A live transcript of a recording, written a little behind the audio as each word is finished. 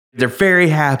They're very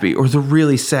happy, or they're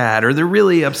really sad, or they're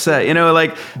really upset.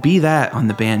 Like, be that on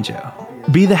the banjo.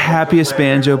 Be the happiest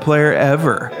banjo player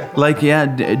ever. Like, yeah,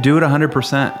 do it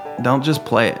 100%. Don't just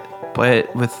play it. Play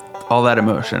it with all that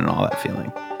emotion and all that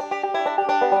feeling.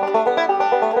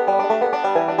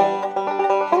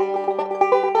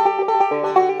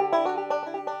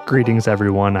 Greetings,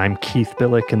 everyone. I'm Keith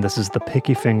Billick, and this is the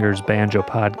Picky Fingers Banjo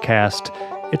Podcast.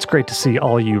 It's great to see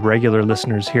all you regular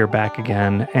listeners here back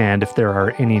again, and if there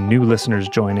are any new listeners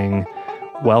joining,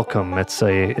 welcome. It's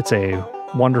a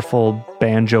wonderful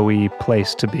banjo-y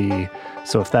place to be.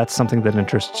 So if that's something that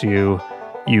interests you,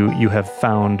 you have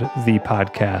found the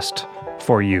podcast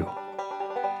for you.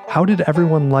 How did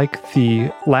everyone like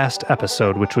the last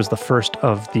episode, which was the first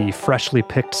of the freshly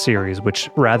picked series, which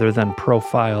rather than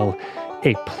profile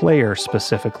a player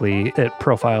specifically, it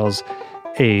profiles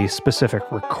a specific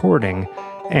recording.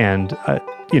 And,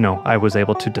 I was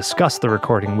able to discuss the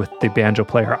recording with the banjo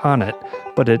player on it,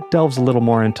 but it delves a little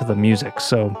more into the music.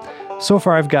 So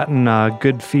far I've gotten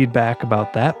good feedback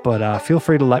about that, but feel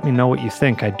free to let me know what you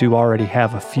think. I do already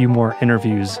have a few more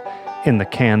interviews in the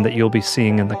can that you'll be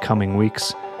seeing in the coming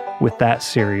weeks with that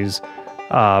series.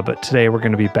 But today we're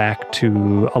going to be back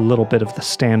to a little bit of the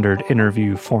standard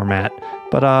interview format,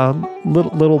 but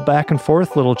little back and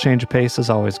forth, little change of pace is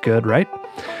always good, right?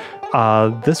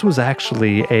 This was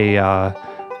actually a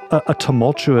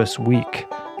tumultuous week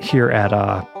here at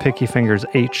Picky Fingers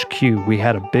HQ. We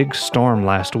had a big storm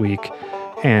last week,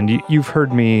 and you've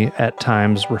heard me at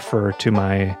times refer to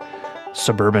my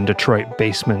suburban Detroit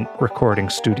basement recording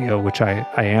studio, which I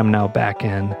am now back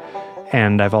in,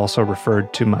 and I've also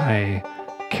referred to my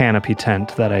canopy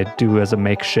tent that I do as a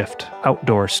makeshift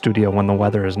outdoor studio when the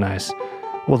weather is nice.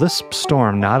 Well, this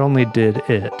storm, not only did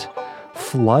it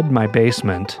flood my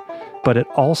basement, but it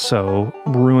also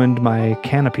ruined my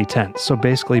canopy tent. So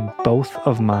basically both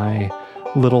of my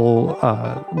little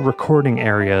recording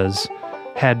areas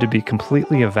had to be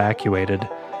completely evacuated.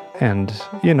 And,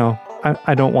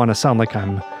 I don't want to sound like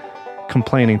I'm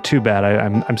complaining too bad.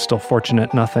 I'm still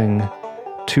fortunate nothing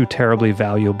too terribly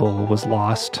valuable was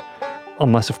lost.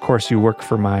 Unless, of course, you work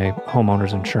for my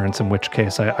homeowner's insurance, in which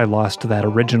case I lost that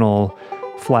original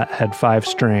flathead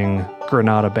 5-string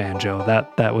Granada banjo.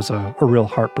 That was a real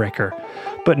heartbreaker.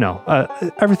 But no,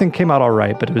 everything came out all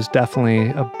right, but it was definitely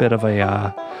a bit of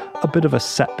a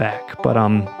setback. But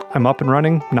I'm up and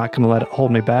running, not going to let it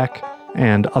hold me back.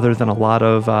 And other than a lot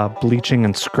of bleaching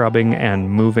and scrubbing and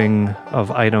moving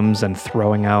of items and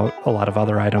throwing out a lot of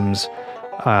other items,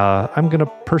 I'm going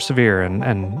to persevere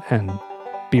and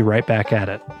be right back at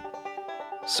it.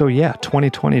 So yeah,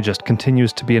 2020 just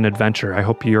continues to be an adventure. I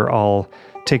hope you're all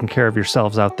taking care of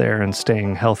yourselves out there and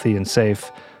staying healthy and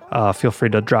safe. Feel free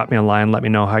to drop me a line, let me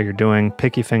know how you're doing.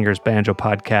 Picky Fingers Banjo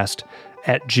Podcast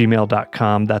at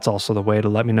gmail.com. That's also the way to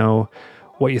let me know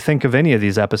what you think of any of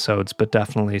these episodes, but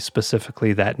definitely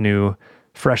specifically that new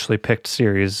freshly picked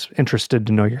series. Interested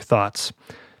to know your thoughts.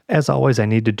 As always, I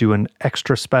need to do an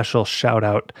extra special shout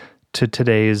out to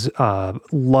today's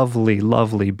lovely,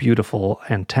 lovely, beautiful,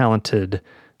 and talented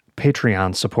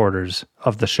Patreon supporters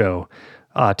of the show.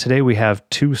 Today we have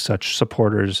two such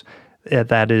supporters.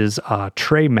 That is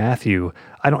Trey Matthew.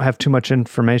 I don't have too much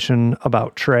information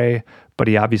about Trey, but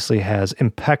he obviously has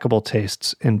impeccable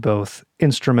tastes in both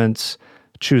instruments,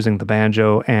 choosing the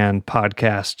banjo, and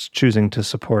podcasts, choosing to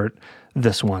support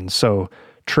this one. So,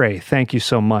 Trey, thank you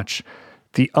so much.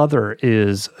 The other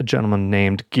is a gentleman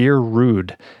named Gear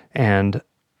Rude, and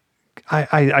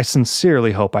I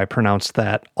sincerely hope I pronounced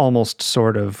that almost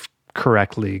sort of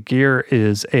correctly. Gear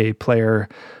is a player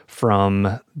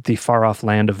from the far-off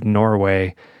land of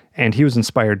Norway, and he was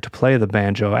inspired to play the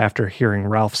banjo after hearing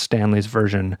Ralph Stanley's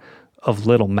version of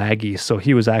Little Maggie, so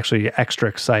he was actually extra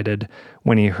excited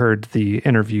when he heard the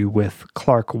interview with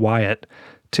Clark Wyatt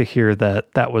to hear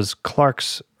that that was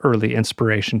Clark's early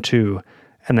inspiration too,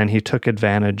 and then he took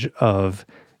advantage of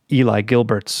Eli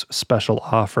Gilbert's special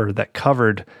offer that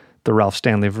covered the Ralph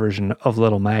Stanley version of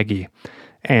Little Maggie.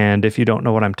 And if you don't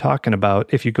know what I'm talking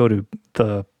about, if you go to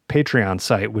the Patreon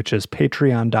site, which is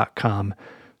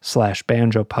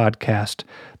patreon.com/banjo podcast,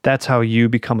 that's how you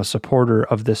become a supporter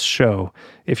of this show.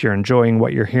 If you're enjoying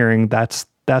what you're hearing, that's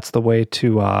the way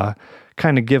to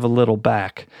kind of give a little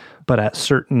back. But at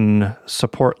certain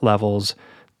support levels,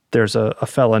 there's a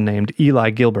fella named Eli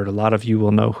Gilbert. A lot of you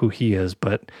will know who he is,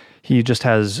 but he just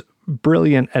has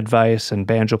brilliant advice and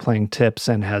banjo playing tips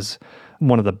and has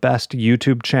one of the best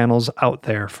YouTube channels out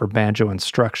there for banjo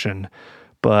instruction.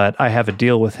 But I have a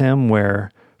deal with him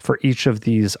where for each of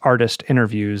these artist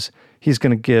interviews, he's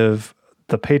going to give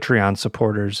the Patreon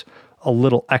supporters a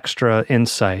little extra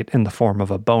insight in the form of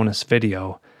a bonus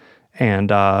video.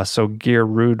 And so Gear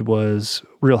Rude was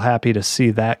real happy to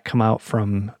see that come out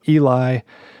from Eli.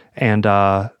 And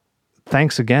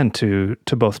thanks again to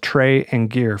both Trey and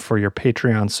Gear for your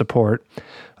Patreon support.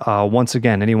 Once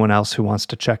again, anyone else who wants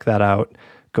to check that out,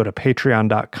 go to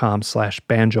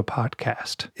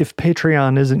patreon.com/banjopodcast. If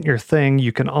Patreon isn't your thing,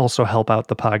 you can also help out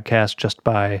the podcast just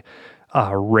by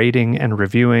rating and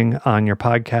reviewing on your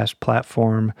podcast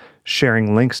platform,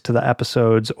 sharing links to the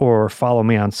episodes, or follow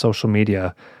me on social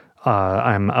media.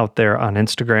 I'm out there on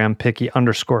Instagram,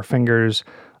 picky_fingers.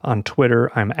 On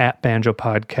Twitter, I'm at Banjo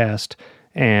Podcast.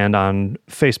 And on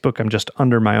Facebook, I'm just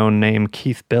under my own name,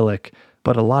 Keith Billick.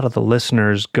 But a lot of the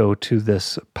listeners go to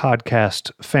this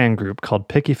podcast fan group called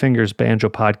Picky Fingers Banjo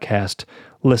Podcast,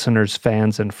 Listeners,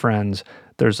 Fans, and Friends.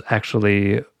 There's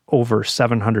actually over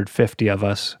 750 of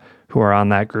us who are on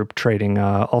that group trading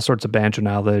all sorts of banjo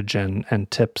knowledge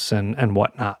and tips and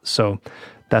whatnot. So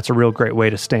that's a real great way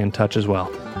to stay in touch as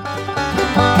well.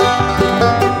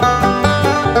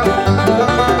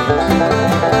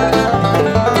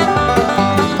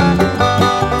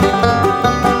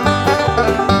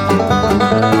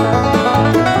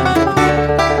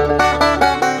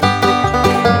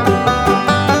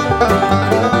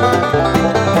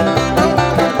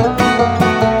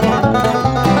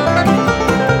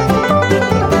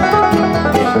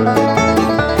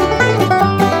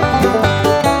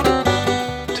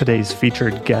 Today's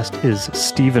featured guest is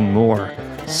Stephen Moore.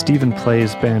 Stephen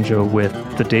plays banjo with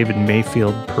the David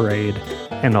Mayfield Parade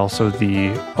and also the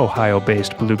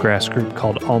Ohio-based bluegrass group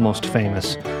called Almost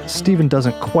Famous. Stephen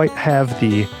doesn't quite have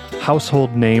the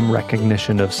household name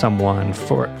recognition of someone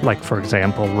for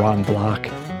example, Ron Block,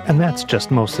 and that's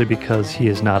just mostly because he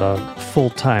is not a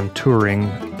full-time touring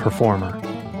performer.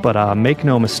 But make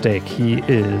no mistake, he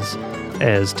is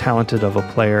as talented of a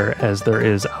player as there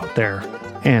is out there.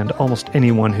 And almost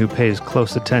anyone who pays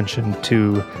close attention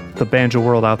to the banjo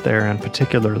world out there, and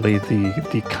particularly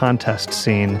the contest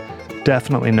scene,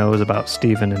 definitely knows about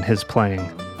Stephen and his playing.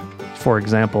 For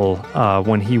example,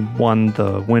 when he won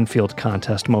the Winfield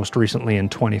contest most recently in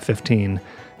 2015,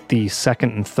 the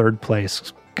second and third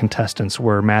place contestants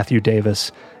were Matthew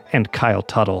Davis and Kyle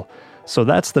Tuttle. So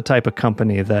that's the type of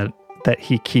company that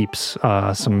he keeps,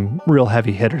 some real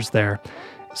heavy hitters there.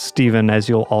 Stephen, as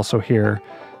you'll also hear,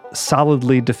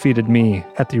 solidly defeated me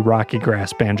at the Rocky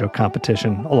Grass Banjo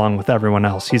competition along with everyone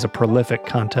else. He's a prolific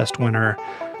contest winner.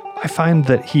 I find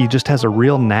that he just has a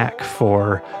real knack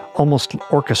for almost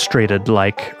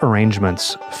orchestrated-like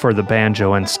arrangements for the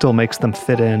banjo and still makes them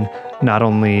fit in not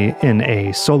only in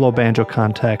a solo banjo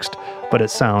context, but it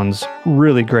sounds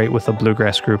really great with a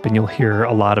bluegrass group, and you'll hear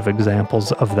a lot of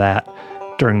examples of that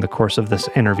during the course of this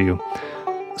interview.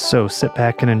 So sit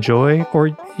back and enjoy, or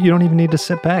you don't even need to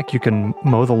sit back. You can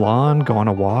mow the lawn, go on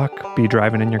a walk, be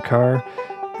driving in your car.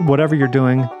 Whatever you're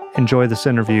doing, enjoy this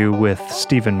interview with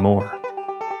Stephen Moore.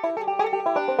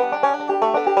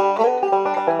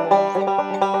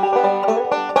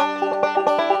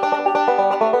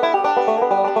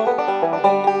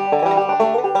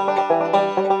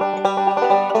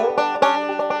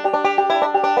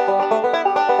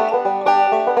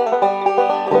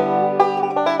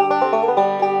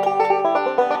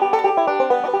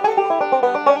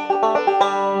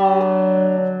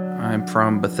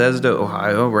 From Bethesda,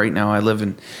 Ohio. Right now I live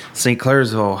in St.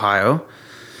 Clairsville, Ohio.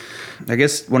 I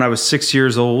guess when I was 6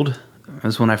 years old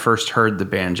is when I first heard the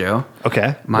banjo.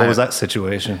 Okay. What was that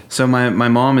situation? So my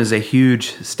mom is a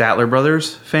huge Statler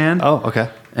Brothers fan. Oh, okay.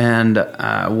 And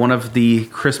one of the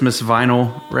Christmas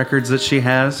vinyl records that she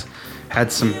has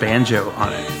had some banjo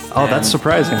on it. Oh, that's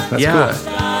surprising. That's cool.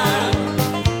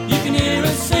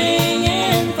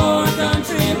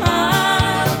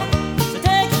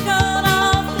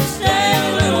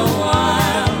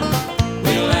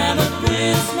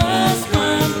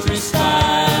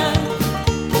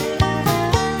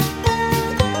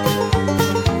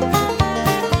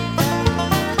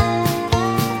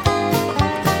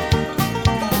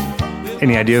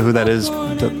 Any idea who that is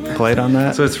that played on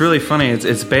that? So it's really funny.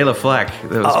 It's Bela Fleck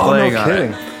that was playing on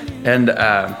it. And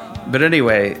but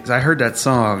anyway, I heard that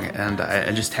song and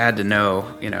I just had to know,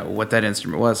 what that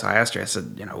instrument was. So I asked her. I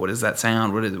said, what is that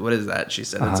sound? What is that? She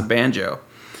said, it's a banjo.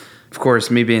 Of course,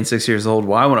 me being 6 years old,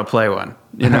 well, I want to play one.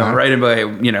 Right away.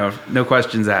 No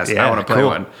questions asked. Yeah, I want to play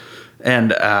one.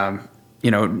 And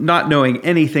not knowing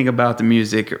anything about the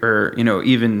music or,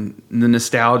 even the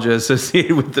nostalgia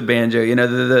associated with the banjo,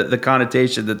 the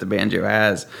connotation that the banjo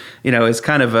has, is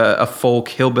kind of a folk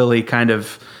hillbilly kind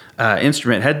of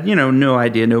instrument. Had, no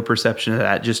idea, no perception of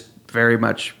that, just very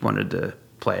much wanted to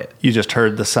play it. You just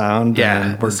heard the sound?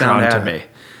 Yeah, the sound had me.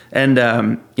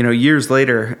 And, years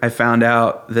later, I found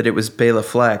out that it was Bela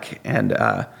Fleck. And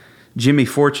Jimmy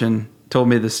Fortune told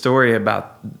me the story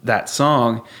about that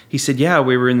song. He said, yeah,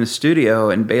 we were in the studio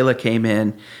and Bela came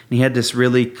in and he had this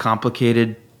really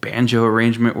complicated banjo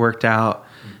arrangement worked out.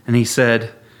 And he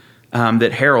said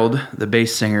that Harold, the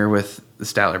bass singer with the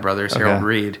Statler Brothers, Harold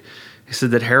Reed, he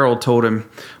said that Harold told him,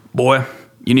 boy,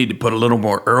 you need to put a little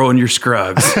more Earl in your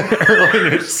Scruggs.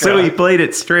 So he played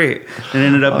it straight and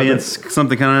ended up being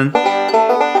something kind of...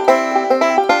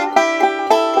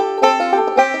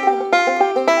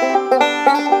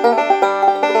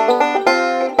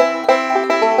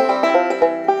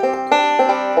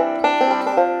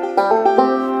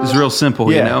 real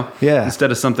simple, you know,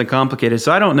 instead of something complicated.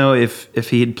 So I don't know if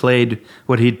he'd played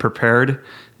what he'd prepared,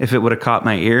 if it would have caught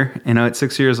my ear, you know, at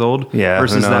 6 years old,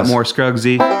 versus that more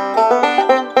Scruggsy.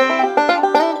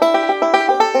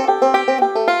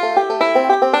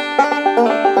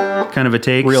 Kind of a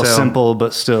take. Real simple,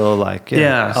 but still like,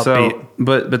 upbeat. So,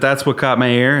 but that's what caught my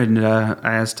ear. And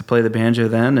I asked to play the banjo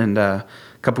then. And a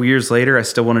couple years later, I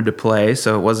still wanted to play.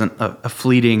 So it wasn't a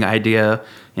fleeting idea,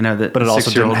 you know, that. But it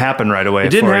also didn't happen right away.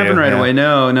 It didn't happen right away.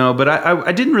 No. But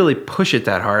I didn't really push it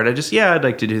that hard. I just, I'd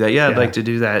like to do that. I'd like to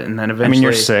do that. And then eventually. I mean,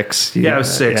 you're 6. I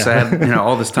was 6. I had,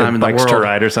 all this time in the world. Bikes to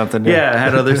ride or something. Yeah, I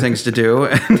had other things to do.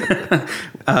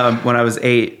 When I was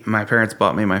 8, my parents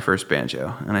bought me my first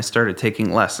banjo. And I started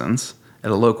taking lessons at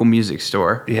a local music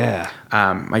store. Yeah.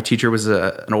 My teacher was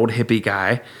an old hippie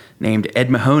guy named Ed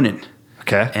Mahonen.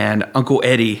 Okay. And Uncle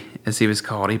Eddie, as he was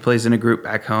called, he played in a group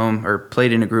back home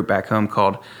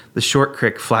called the Short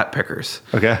Creek Flat Pickers.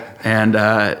 Okay. And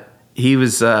he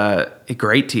was a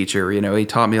great teacher. You know, he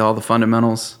taught me all the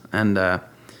fundamentals. And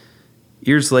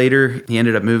years later, he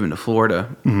ended up moving to Florida.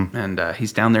 Mm-hmm. And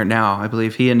he's down there now. I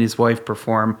believe he and his wife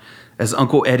perform as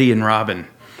Uncle Eddie and Robin.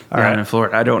 Down in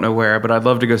Florida. I don't know where, but I'd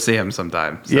love to go see him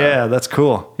sometime. So. Yeah, that's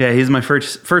cool. Yeah, he's my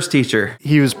first teacher.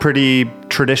 He was pretty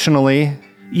traditionally...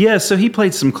 Yeah, so he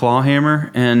played some clawhammer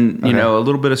and, you know, a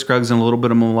little bit of Scruggs and a little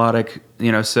bit of melodic,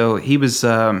 you know, so he was,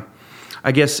 I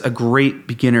guess, a great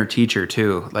beginner teacher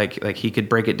too. Like he could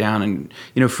break it down and,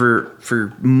 you know,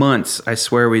 for months, I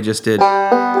swear we just did. And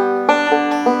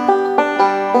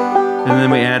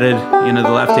then we added, you know,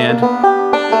 the left hand.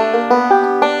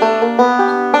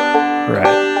 Right.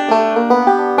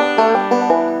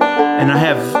 And I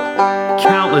have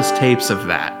countless tapes of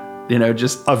that, you know,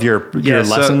 just of your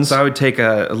lessons. So I would take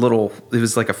a little, it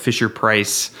was like a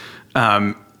Fisher-Price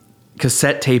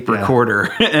cassette tape recorder.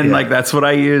 And like, that's what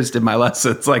I used in my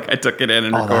lessons. Like I took it in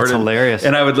and recorded. That's hilarious.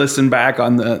 And I would listen back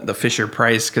on the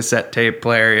Fisher-Price cassette tape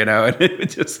player, you know, and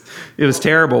it was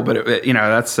terrible, but it, you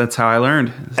know, that's how I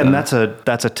learned. So. And that's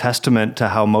a testament to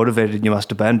how motivated you must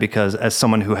have been, because as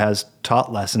someone who has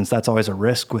taught lessons, that's always a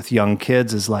risk with young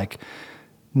kids, is like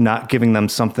not giving them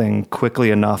something quickly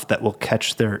enough that will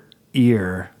catch their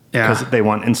ear, because they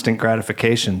want instant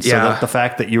gratification. So the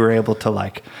fact that you were able to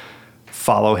like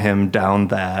follow him down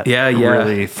that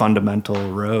really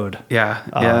fundamental road.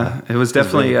 It was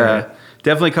definitely really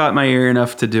definitely caught my ear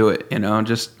enough to do it, you know,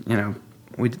 just, you know,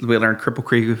 we learned Cripple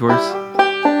Creek, of course.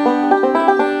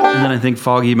 And then I think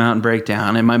Foggy Mountain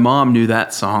Breakdown, and my mom knew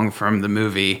that song from the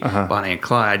movie Bonnie and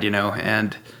Clyde, you know,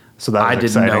 and so that was I didn't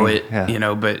exciting. know it, you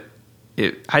know, but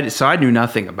so I knew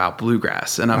nothing about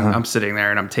bluegrass, and I'm sitting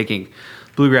there and I'm taking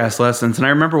bluegrass lessons. And I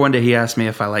remember one day he asked me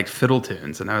if I liked fiddle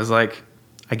tunes, and I was like,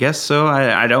 I guess so.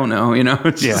 I don't know, you know.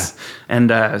 It's just,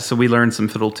 and so we learned some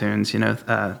fiddle tunes, you know,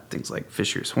 things like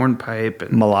Fisher's Hornpipe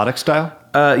and melodic style.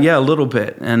 Yeah, a little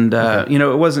bit, and you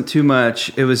know, it wasn't too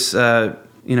much. It was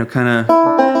you know, kind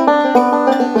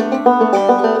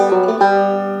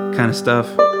of stuff.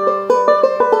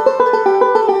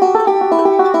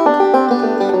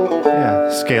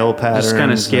 Scale patterns. Just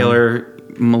kind of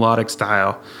scalar melodic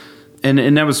style.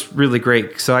 And that was really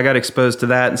great. So I got exposed to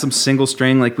that and some single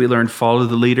string, like we learned Follow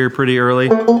the Leader pretty early.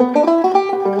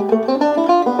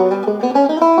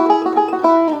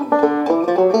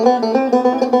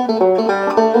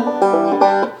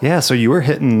 Yeah, so you were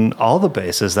hitting all the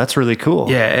bases. That's really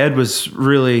cool. Yeah, Ed was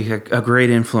really a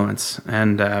great influence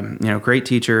and, you know, great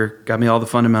teacher, got me all the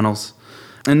fundamentals.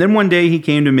 And then one day he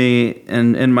came to me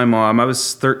and my mom, I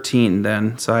was 13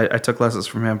 then, so I took lessons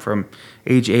from him from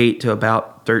age 8 to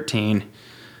about 13.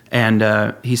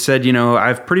 And he said, you know,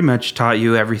 I've pretty much taught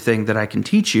you everything that I can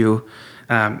teach you,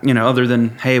 you know, other than,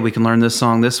 hey, we can learn this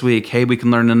song this week. Hey, we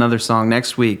can learn another song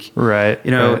next week. Right.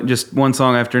 You know, just one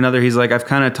song after another. He's like, I've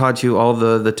kind of taught you all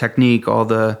the technique, all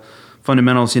the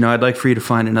fundamentals. You know, I'd like for you to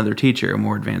find another teacher, a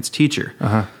more advanced teacher.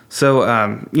 So,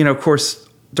 you know, of course,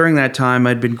 during that time,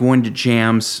 I'd been going to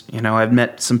jams. You know, I've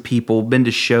met some people, been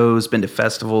to shows, been to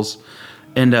festivals.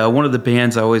 And one of the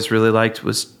bands I always really liked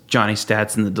was Johnny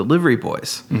Stats and the Delivery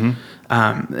Boys.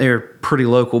 They're a pretty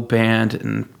local band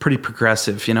and pretty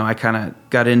progressive. You know, I kind of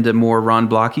got into more Ron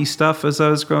Blocky stuff as I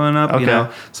was growing up, you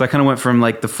know? So I kind of went from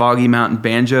like the Foggy Mountain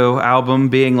Banjo album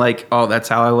being like, oh, that's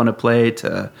how I want to play,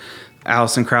 to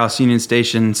Alison Krauss, Union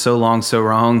Station, So Long, So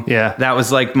Wrong. Yeah. That was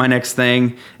like my next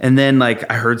thing. And then like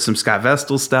I heard some Scott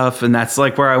Vestal stuff, and that's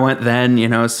like where I went then, you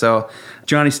know? So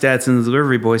Johnny Stats and the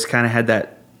Delivery Boys kind of had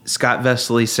that Scott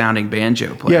Vestal sounding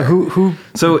banjo player. Yeah, who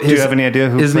So do you have any idea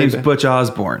who his played name's it? Butch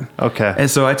Osborne. Okay. And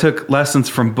so I took lessons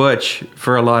from Butch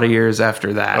for a lot of years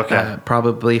after that. Okay.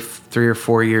 Probably 3 or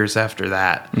 4 years after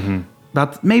that.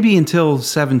 About maybe until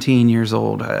 17 years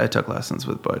old, I took lessons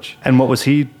with Butch. And what was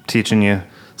he teaching you?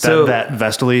 So- that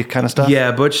Vestal-y kind of stuff?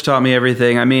 Yeah, Butch taught me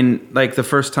everything. I mean, like the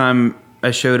first time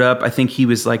I showed up, I think he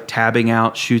was like tabbing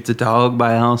out Shoot the Dog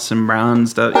by Alison Brown and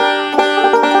stuff.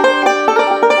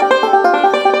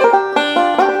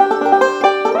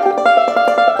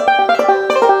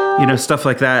 You know, stuff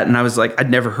like that. And I was like,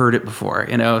 I'd never heard it before,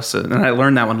 you know? So then I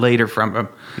learned that one later from him.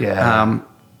 Yeah.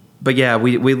 But yeah,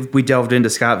 we delved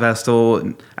into Scott Vestal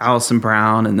and Alison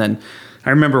Brown. And then I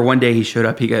remember one day he showed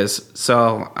up, he goes,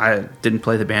 so I didn't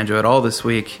play the banjo at all this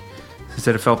week. He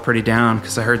said I felt pretty down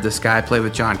because I heard this guy play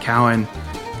with John Cowan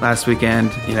last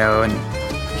weekend, you know, and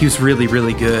he was really,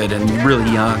 really good and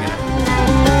really young.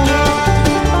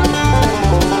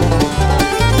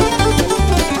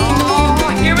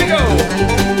 Here we go.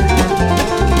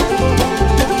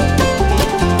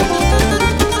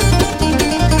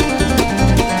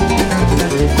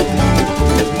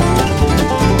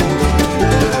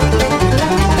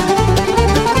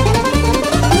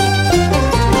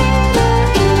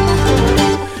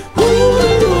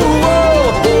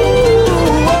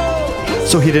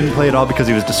 So he didn't play at all because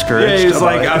he was discouraged? Yeah, he was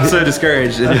about like, it? I'm so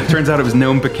discouraged. And it turns out it was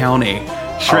Nome County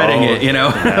shredding it, you know,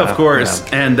 yeah, of course.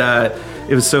 yeah. And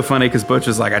it was so funny because Butch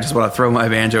was like, I just want to throw my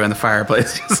banjo in the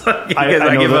fireplace. He's like,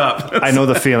 I give up. I know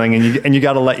the feeling, and you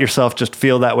got to let yourself just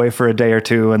feel that way for a day or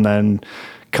two, and then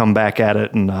come back at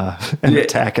it and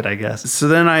attack it, I guess. So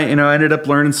then I ended up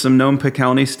learning some Nome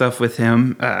County stuff with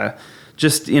him.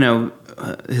 Just, you know,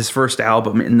 his first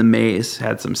album, In the Maze,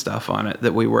 had some stuff on it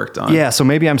that we worked on. Yeah, so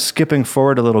maybe I'm skipping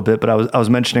forward a little bit, but I was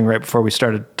mentioning right before we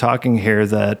started talking here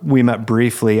that we met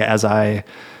briefly at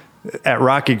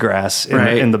Rocky Grass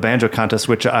in the banjo contest,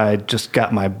 which I just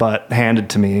got my butt handed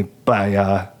to me by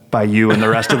you and the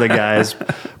rest of the guys.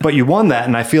 But you won that,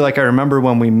 and I feel like I remember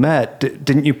when we met.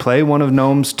 Didn't you play one of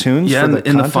Nome's tunes? Yeah, for the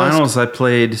in the contest? finals, I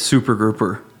played Super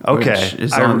Grouper. Okay. Which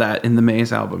is on that In the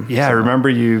Maze album. Yeah, I remember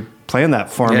you playing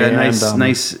that for me. Yeah, and,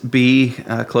 nice B,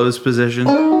 closed position.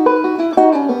 Kind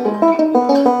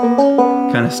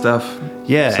of stuff.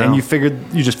 Yeah, So- and you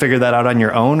just figured that out on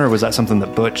your own, or was that something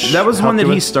that Butch? That was one helped that you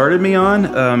he with? started me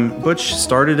on. Butch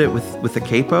started it with the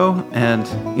capo, and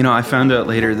you know, I found out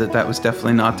later that was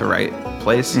definitely not the right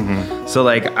place. So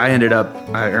like, I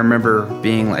remember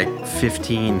being like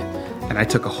 15, and I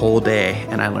took a whole day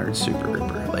and I learned Super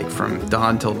Grouper, like from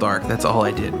dawn till dark. That's all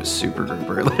I did was Super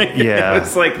Grouper. Like, Yeah.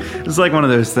 it was like one of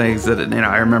those things that, you know,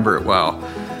 I remember it well,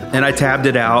 and I tabbed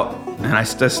it out, and I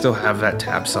still have that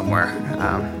tab somewhere.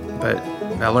 But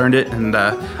I learned it, and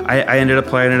I ended up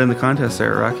playing it in the contest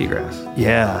there at Rocky Grass.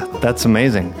 Yeah, that's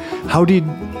amazing. I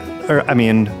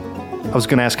was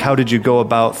going to ask, how did you go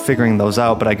about figuring those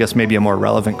out? But I guess maybe a more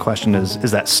relevant question is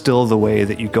that still the way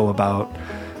that you go about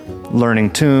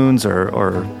learning tunes or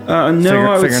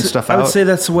figuring stuff out? I would say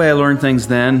that's the way I learned things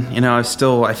then. You know, I was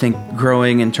still, I think,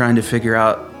 growing and trying to figure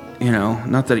out, you know,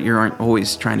 not that you aren't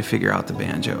always trying to figure out the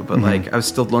banjo, but like I was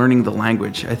still learning the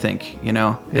language, I think, you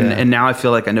know, and now I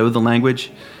feel like I know the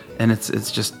language, and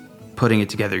it's just putting it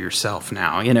together yourself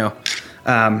now, you know.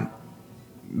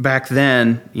 Back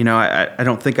then, you know, I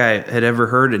don't think I had ever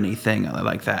heard anything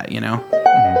like that, you know.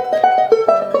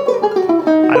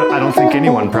 I don't think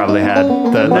anyone probably had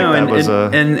that. No,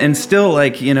 Like and still,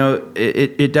 like, you know,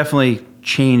 it definitely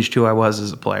changed who I was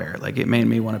as a player. Like, it made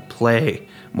me want to play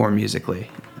more musically,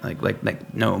 like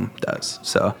Nome does.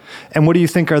 So, And what do you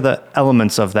think are the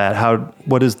elements of that?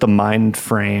 What is the mind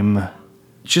frame?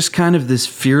 just kind of this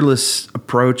fearless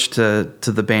approach to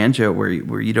the banjo, where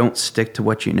you don't stick to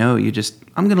what you know. You just,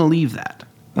 I'm going to leave that.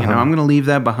 You know, I'm going to leave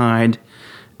that behind,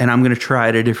 and I'm going to try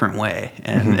it a different way.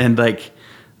 And like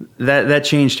that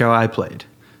changed how I played.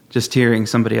 Just hearing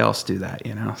somebody else do that,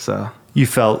 you know. So You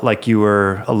felt like you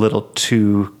were a little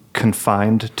too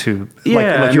confined to, Yeah, like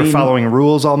I you're mean- following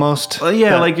rules almost. Well,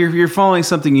 yeah, That- like you're following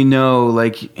something, you know,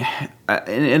 like,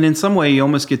 and in some way you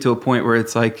almost get to a point where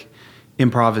it's like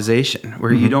improvisation,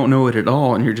 where you don't know it at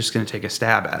all, and you're just going to take a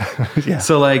stab at it. Yeah.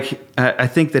 So like, I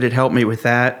think that it helped me with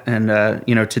that, and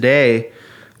you know, today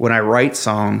when I write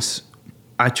songs,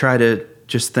 I try to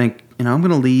just think, I'm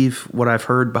going to leave what I've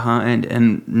heard behind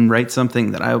and write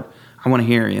something that I want to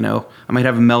hear. I might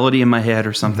have a melody in my head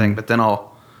or something, but then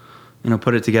I'll,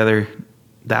 put it together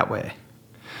that way.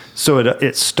 So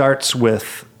it starts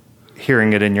with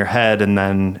hearing it in your head, and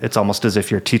then it's almost as if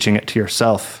you're teaching it to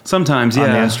yourself. Sometimes, yeah.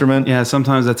 On the instrument? Yeah,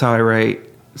 sometimes that's how I write.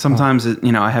 Sometimes,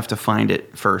 I have to find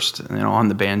it first, on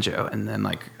the banjo, and then,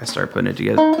 I start putting it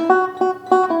together.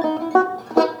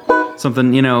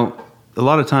 Something, a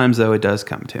lot of times, though, it does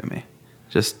come to me.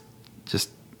 Just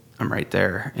I'm right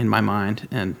there in my mind,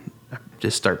 and I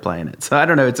just start playing it. So I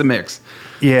don't know, it's a mix.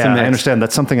 Yeah, I understand.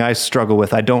 That's something I struggle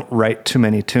with. I don't write too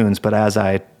many tunes, but as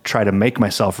I try to make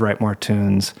myself write more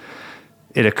tunes,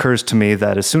 it occurs to me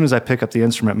that as soon as I pick up the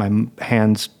instrument, my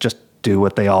hands just do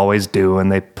what they always do,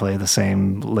 and they play the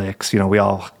same licks. We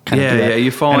all kind of do that. Yeah,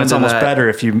 you fall and into it's almost that. better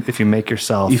if you make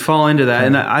yourself. You fall into that,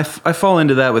 and I fall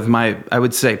into that with my, I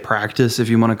would say, practice, if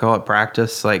you want to call it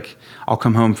practice. I'll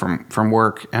come home from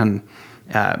work, and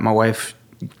my wife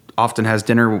often has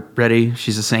dinner ready.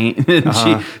 She's a saint.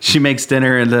 And she makes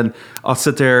dinner, and then I'll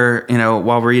sit there,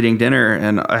 while we're eating dinner,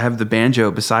 and I have the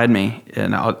banjo beside me,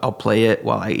 and I'll play it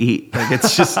while I eat.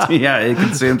 It's just it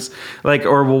consumes.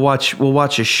 Or we'll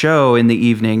watch a show in the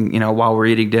evening, while we're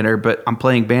eating dinner, but I'm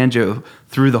playing banjo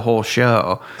through the whole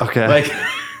show. Okay.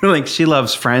 She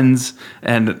loves Friends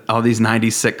and all these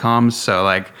 90s sitcoms, so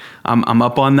I'm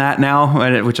up on that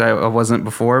now, which I wasn't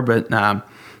before, but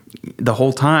the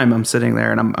whole time I'm sitting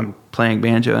there and I'm playing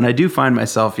banjo, and I do find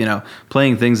myself,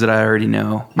 playing things that I already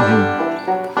know.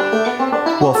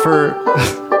 Mm-hmm. Well,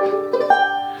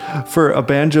 for a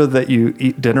banjo that you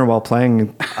eat dinner while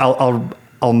playing,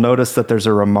 I'll notice that there's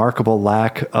a remarkable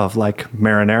lack of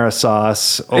marinara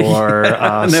sauce or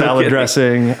salad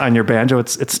dressing on your banjo.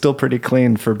 It's still pretty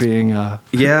clean for being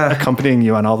accompanying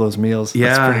you on all those meals.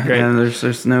 Yeah, that's pretty great. And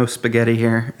there's no spaghetti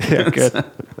here. Yeah, good.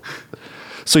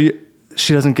 So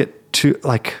she doesn't get too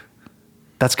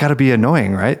that's got to be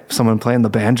annoying, right? Someone playing the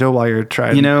banjo while you're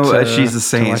trying. She's a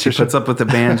saint. She puts up with the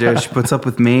banjo. She puts up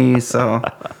with me. So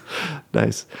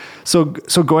nice. So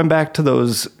going back to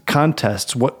those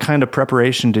contests, what kind of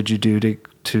preparation did you do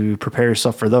to prepare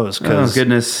yourself for those? Oh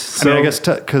goodness! I guess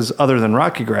because other than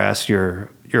Rocky Grass,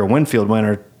 you're a Winfield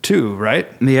winner too, right?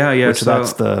 Yeah. Which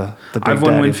that's the big I've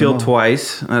won Winfield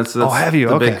twice. That's have you?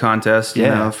 The big contest,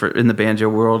 for in the banjo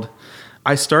world.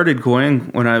 I started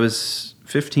going when I was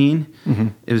 15. Mm-hmm.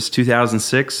 It was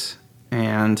 2006,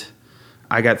 and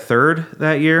I got third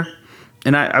that year.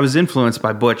 And I was influenced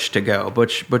by Butch to go.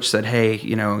 Butch said, "Hey,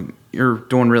 you're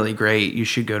doing really great. You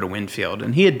should go to Winfield."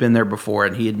 And he had been there before,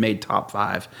 and he had made top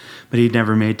 5, but he'd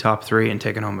never made top 3 and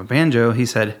taken home a banjo. He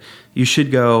said, "You should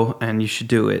go, and you should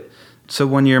do it." So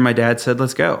one year, my dad said,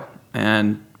 "Let's go,"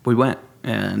 and we went.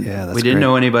 And we didn't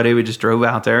know anybody. We just drove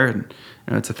out there, and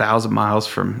it's 1,000 miles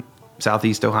from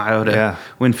Southeast Ohio to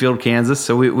Winfield, Kansas.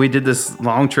 So we did this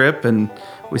long trip, and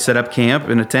we set up camp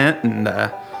in a tent, and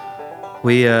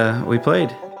we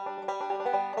played.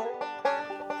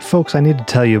 Folks, I need to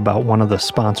tell you about one of the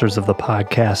sponsors of the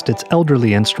podcast. It's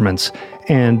Elderly Instruments,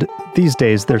 and these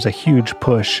days there's a huge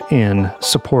push in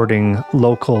supporting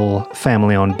local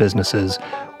family-owned businesses.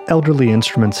 Elderly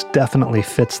Instruments definitely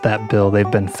fits that bill.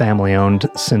 They've been family-owned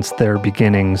since their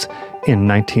beginnings in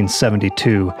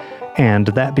 1972. And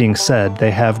that being said,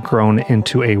 they have grown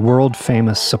into a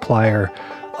world-famous supplier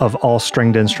of all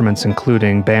stringed instruments,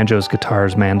 including banjos,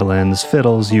 guitars, mandolins,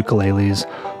 fiddles, ukuleles,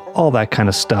 all that kind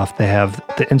of stuff. They have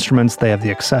the instruments, they have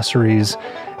the accessories,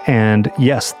 and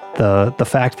yes, the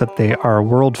fact that they are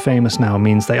world-famous now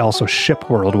means they also ship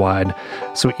worldwide.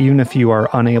 So even if you are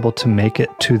unable to make it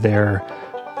to their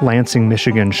Lansing,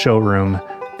 Michigan showroom,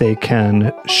 they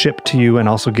can ship to you and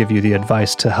also give you the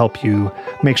advice to help you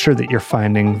make sure that you're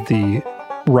finding the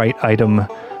right item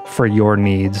for your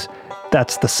needs.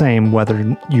 That's the same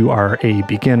whether you are a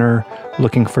beginner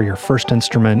looking for your first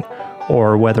instrument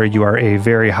or whether you are a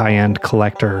very high-end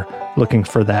collector looking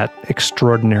for that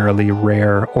extraordinarily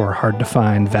rare or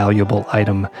hard-to-find valuable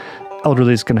item.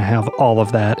 Elderly is going to have all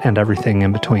of that and everything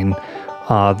in between.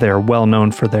 They're well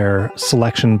known for their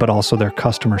selection, but also their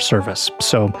customer service.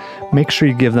 So make sure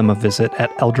you give them a visit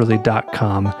at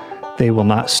elderly.com. They will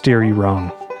not steer you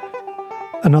wrong.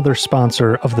 Another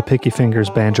sponsor of the Picky Fingers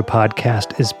Banjo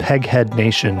podcast is Peghead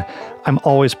Nation. I'm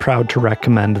always proud to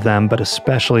recommend them, but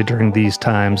especially during these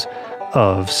times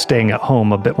of staying at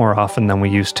home a bit more often than we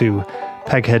used to.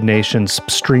 Peghead Nation's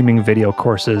streaming video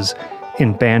courses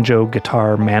in banjo,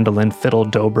 guitar, mandolin, fiddle,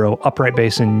 dobro, upright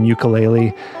bass, and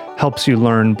ukulele helps you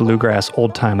learn bluegrass,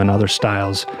 old time, and other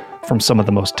styles from some of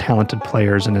the most talented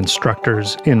players and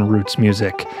instructors in roots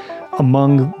music.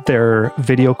 Among their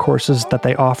video courses that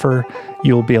they offer,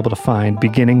 you'll be able to find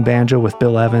beginning banjo with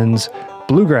Bill Evans,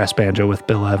 bluegrass banjo with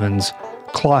Bill Evans,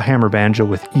 clawhammer banjo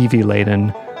with Evie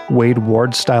Layden, Wade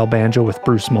Ward style banjo with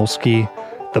Bruce Molsky,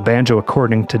 the banjo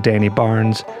according to Danny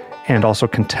Barnes, and also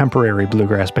contemporary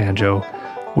bluegrass banjo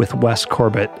with Wes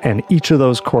Corbett. And each of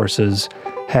those courses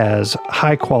has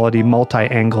high quality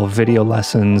multi-angle video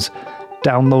lessons,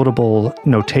 downloadable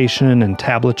notation and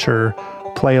tablature,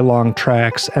 play-along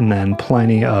tracks, and then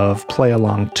plenty of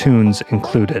play-along tunes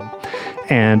included.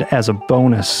 And as a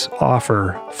bonus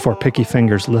offer for Picky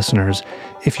Fingers listeners,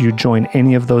 if you join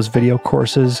any of those video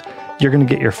courses, you're going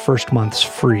to get your first month's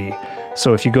free.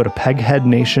 So if you go to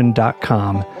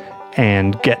pegheadnation.com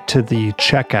and get to the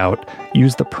checkout,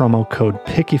 use the promo code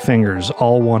PickyFingers,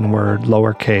 all one word,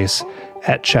 lowercase,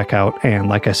 at checkout. And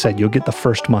like I said, you'll get the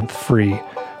first month free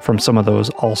from some of those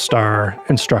all-star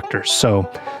instructors.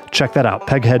 So check that out,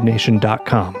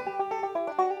 pegheadnation.com.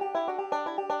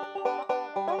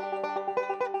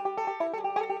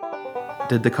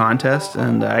 Did the contest,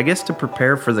 and I guess to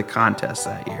prepare for the contest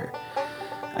that year,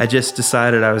 I just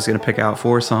decided I was going to pick out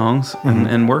 4 songs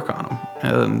and work on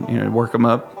them, and work them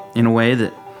up in a way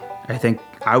that I think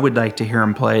I would like to hear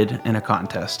them played in a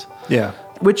contest. Yeah.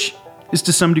 Which is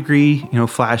to some degree,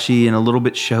 flashy and a little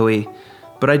bit showy,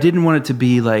 but I didn't want it to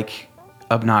be like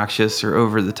obnoxious or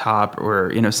over the top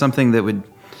or, something that would,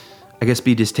 I guess,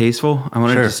 be distasteful. I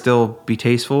wanted it to still be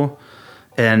tasteful.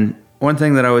 And one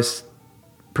thing that I was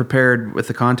prepared with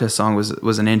the contest song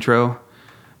was an intro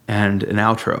and an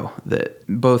outro that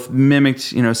both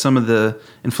mimicked, some of the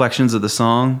inflections of the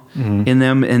song in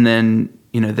them, and then,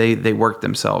 they worked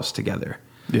themselves together.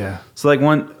 Yeah. So like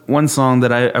one song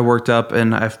that I worked up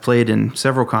and I've played in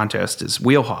several contests is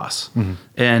Wheelhouse.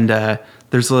 And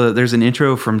there's an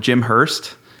intro from Jim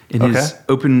Hurst in his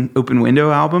Open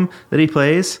Window album that he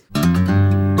plays.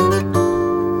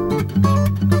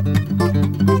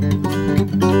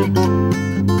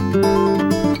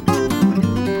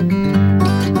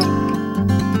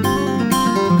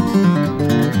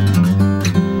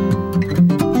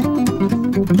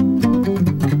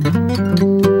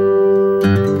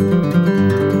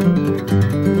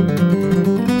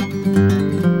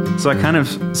 So I kind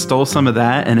of stole some of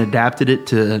that and adapted it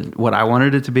to what I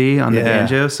wanted it to be on the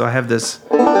banjo. So I have this.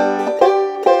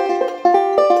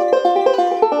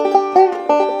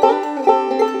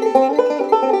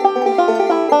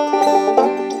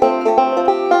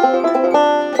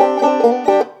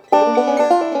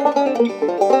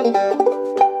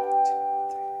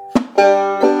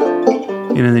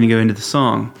 Then you go into the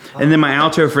song. And then my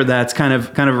outro for that's kind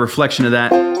of a reflection of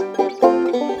that.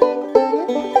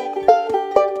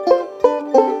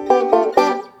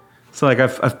 So like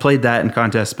I've played that in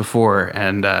contests before,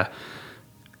 and that's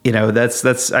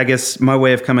I guess my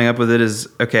way of coming up with it is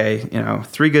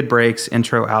 3 good breaks,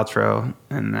 intro, outro,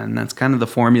 and then that's kind of the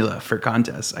formula for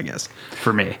contests, I guess,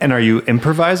 for me. And are you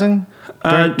improvising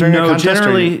during no, a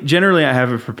contest? Generally I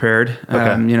have it prepared.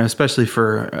 Especially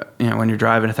for when you're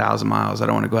driving 1,000 miles, I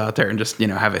don't want to go out there and just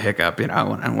have a hiccup. I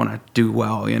want to do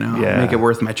well. Make it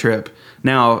worth my trip.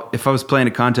 Now, if I was playing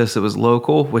a contest that was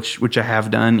local, which I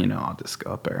have done, I'll just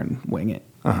go up there and wing it.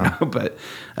 But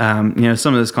some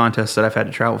of those contests that I've had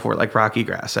to travel for, like Rocky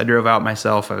Grass, I drove out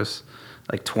myself. I was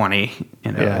like 20,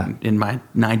 in my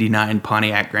 99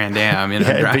 Pontiac Grand Am.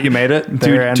 But you made it.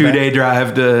 2-day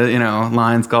drive to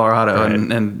Lyons, Colorado, right.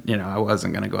 and I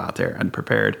wasn't going to go out there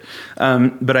unprepared.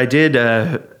 But I did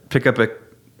pick up a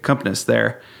accompanist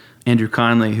there. Andrew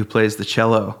Conley, who plays the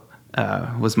cello,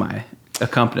 was my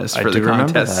accompanist for the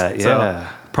contest. That, yeah.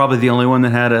 So probably the only one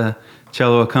that had a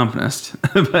cello accompanist.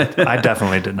 But I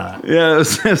definitely did not. Yeah,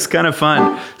 it was kind of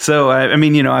fun. So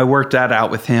I worked that out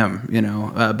with him,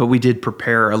 but we did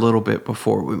prepare a little bit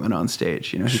before we went on stage.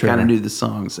 He kind of knew the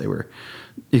songs. They were,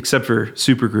 except for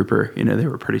Super Grouper, they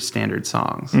were pretty standard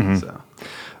songs. So.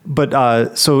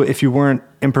 But so if you weren't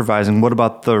improvising, what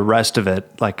about the rest of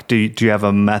it? Like, do you have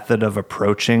a method of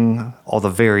approaching all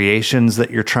the variations that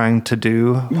you're trying to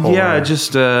do? Yeah,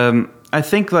 just I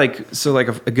think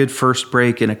a good first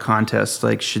break in a contest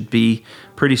should be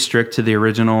pretty strict to the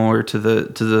original or to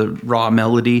the raw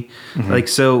melody.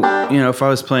 If I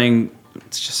was playing,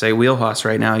 let's just say Wheelhouse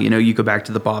right now, you go back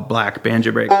to the Bob Black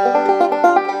banjo break.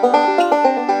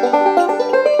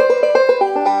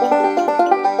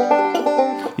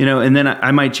 And then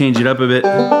I might change it up a bit.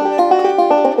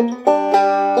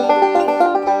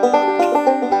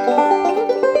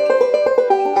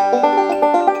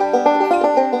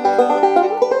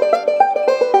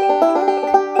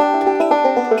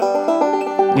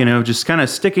 Just kind of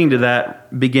sticking to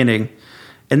that beginning.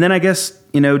 And then I guess,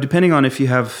 depending on if you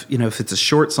have, if it's a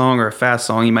short song or a fast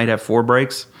song, you might have 4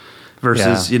 breaks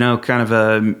versus, kind of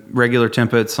a regular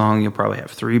tempoed song, you'll probably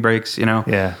have 3 breaks,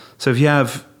 Yeah. So if you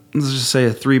have, let's just say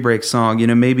a 3-break song,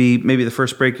 maybe the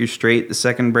first break you're straight, the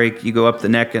second break you go up the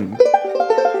neck and...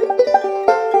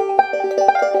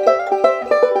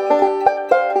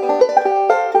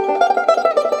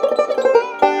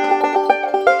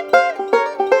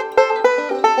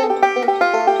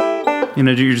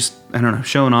 You're just,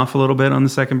 showing off a little bit on the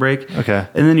second break. Okay.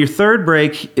 And then your third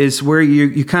break is where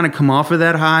you kind of come off of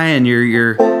that high and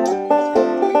you're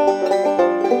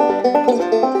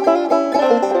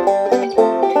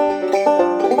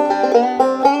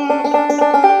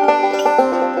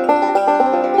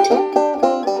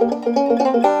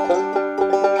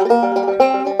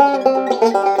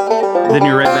then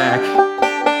you're right back.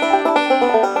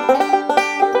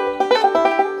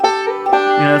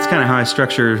 That's kind of how I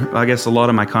structure, I guess, a lot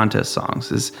of my contest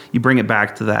songs is you bring it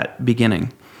back to that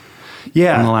beginning.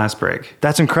 Yeah. On the last break.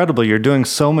 That's incredible. You're doing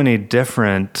so many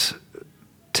different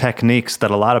techniques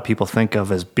that a lot of people think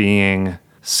of as being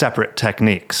separate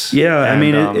techniques. Yeah,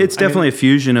 And, it's definitely a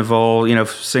fusion of all,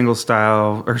 single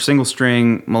style or single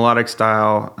string, melodic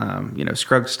style,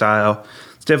 Scruggs style.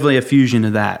 It's definitely a fusion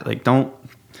of that. Like,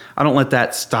 I don't let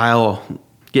that style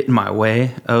get in my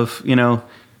way of,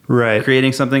 right.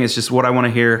 creating something. It's just what I want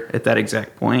to hear at that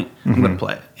exact point. I'm going to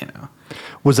play it,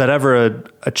 Was that ever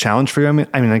a challenge for you?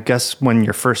 I guess when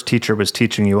your first teacher was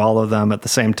teaching you all of them at the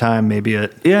same time, maybe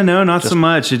it... Yeah, no, not so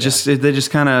much. They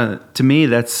just kind of, to me,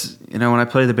 that's, when I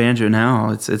play the banjo now,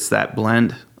 it's that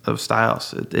blend of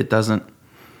styles. It doesn't,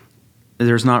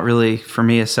 there's not really, for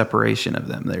me, a separation of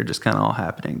them. They're just kind of all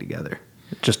happening together.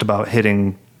 Just about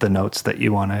hitting the notes that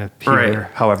you want to hear,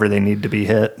 Right. however they need to be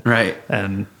hit. Right.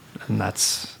 And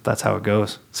that's how it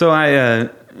goes. So I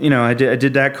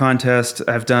did that contest.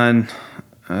 I've done,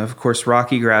 of course,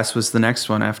 Rocky Grass was the next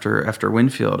one after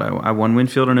Winfield. I won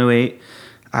Winfield in 2008.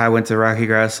 I went to Rocky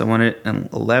Grass. I won it in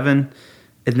 2011.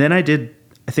 And then I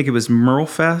think it was Merle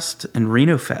Fest and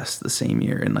Reno Fest the same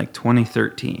year in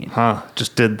 2013. Huh.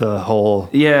 Just did the whole...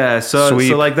 Yeah. So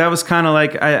sweep. that was kind of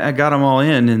I got them all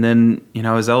in, and then,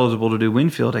 I was eligible to do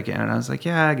Winfield again. And I was like,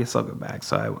 yeah, I guess I'll go back.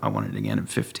 So I won it again in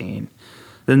 2015.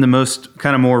 Then the most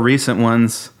kind of more recent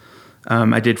ones,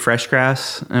 I did Fresh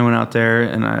Grass. I went out there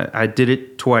and I did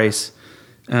it twice.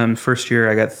 First year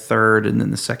I got third, and then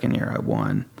the second year I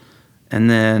won. And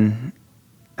then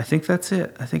I think that's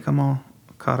it. I think I'm all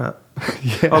caught up.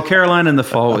 Yeah. Oh, Carolina in the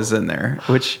Fall was in there,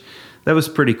 which that was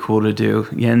pretty cool to do.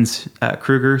 Jens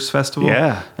Kruger's festival.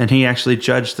 Yeah. And he actually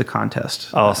judged the contest.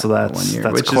 Oh, so that's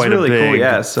which quite is really a big cool.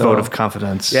 Yeah, so, vote of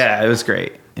confidence. Yeah, it was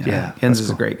great. Yeah, Jens that's is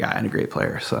cool. a great guy and a great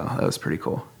player, so that was pretty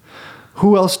cool.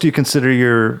 Who else do you consider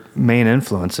your main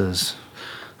influences?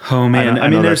 Oh man, I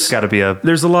know there's got to be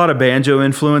there's a lot of banjo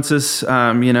influences,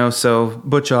 so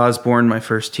Butch Osborne, my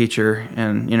first teacher,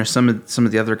 and some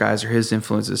of the other guys are his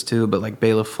influences too, but like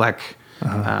Bela Fleck,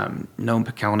 Noam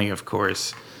Pikelny, of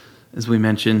course, as we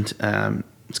mentioned,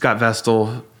 Scott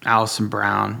Vestal, Allison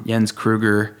Brown, Jens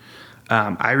Kruger.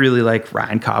 I really like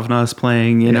Ryan Kavanagh's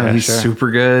playing, he's sure.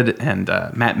 super good, and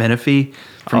Matt Menifee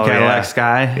from Cadillac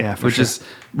Sky, for which sure. is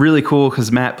really cool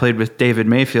because Matt played with David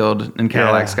Mayfield in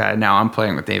Cadillac Yeah. Sky. Now I'm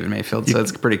playing with David Mayfield, so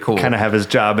it's pretty cool. kind of have his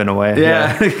job in a way.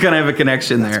 Yeah, kind of have a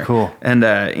connection there. That's cool. And,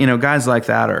 guys like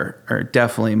that are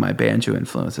definitely my banjo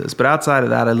influences. But outside of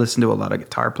that, I listen to a lot of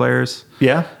guitar players.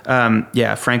 Yeah?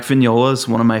 Frank Vignola is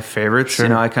one of my favorites.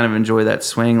 Sure. I kind of enjoy that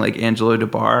swing, like Angelo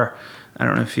DeBar. I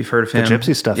don't know if you've heard of him.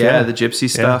 gypsy stuff, Yeah, yeah. the gypsy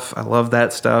stuff. I love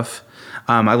that stuff.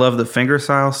 I love the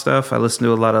fingerstyle stuff. I listen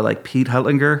to a lot of like Pete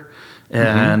Hutlinger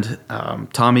and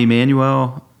Tommy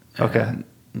Manuel. Okay. And,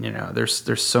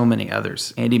 there's so many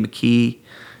others. Andy McKee,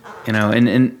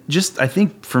 and just I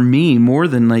think for me more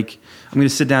than like I'm going to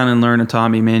sit down and learn a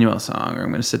Tommy Manuel song, or I'm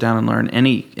going to sit down and learn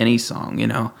any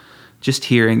song. Just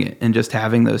hearing it and just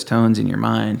having those tones in your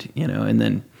mind, and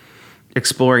then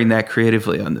exploring that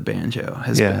creatively on the banjo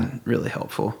has been really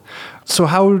helpful. So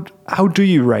how do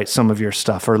you write some of your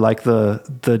stuff, or like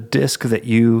the disc that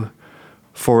you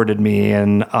forwarded me,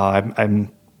 and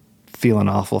I'm feeling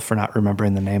awful for not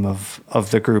remembering the name of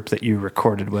the group that you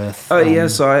recorded with. Oh yeah,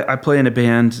 so I play in a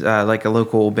band, like a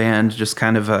local band, just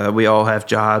kind of we all have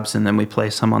jobs and then we play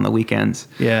some on the weekends.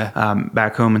 Yeah.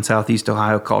 Back home in Southeast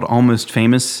Ohio called Almost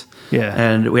Famous. Yeah.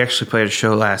 And we actually played a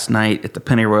show last night at the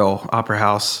Pennyroyal Opera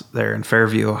House there in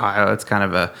Fairview, Ohio. It's kind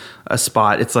of a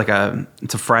spot. It's like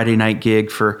it's a Friday night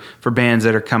gig for bands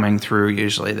that are coming through.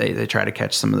 Usually they try to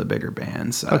catch some of the bigger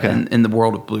bands in the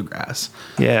world of bluegrass.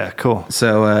 Yeah, cool.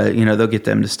 So, they'll get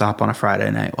them to stop on a Friday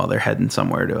night while they're heading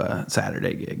somewhere to a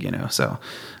Saturday gig, So,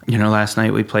 last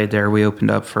night we played there. We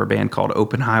opened up for a band called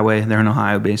Open Highway. They're an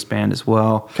Ohio-based band as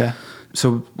well. Okay.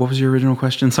 So what was your original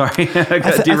question? Sorry, I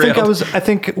got derailed. I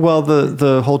think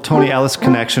the whole Tony Ellis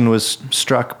connection was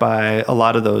struck by a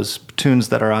lot of those tunes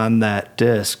that are on that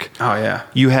disc. Oh, yeah.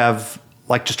 You have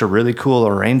like just a really cool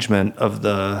arrangement of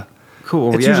the...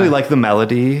 Cool, It's yeah. usually like the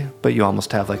melody, but you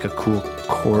almost have like a cool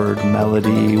chord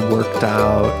melody worked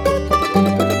out.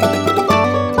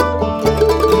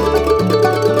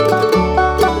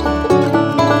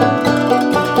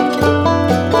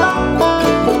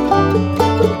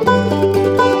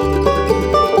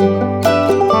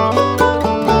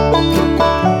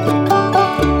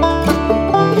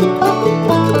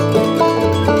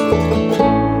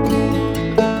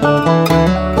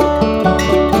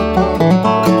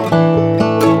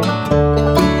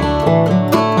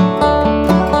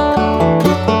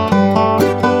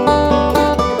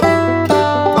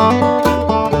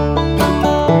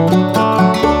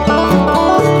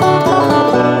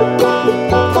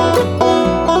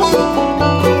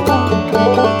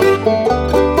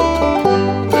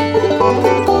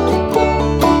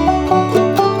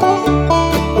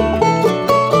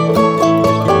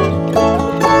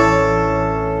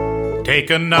 Take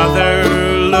another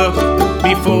look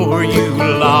before you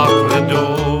lock the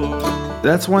door.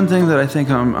 That's one thing that I think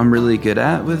I'm really good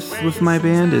at with my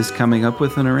band is coming up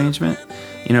with an arrangement.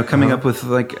 Coming up with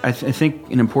like I think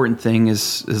an important thing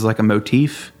is like a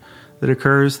motif that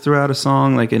occurs throughout a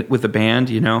song, like with a band.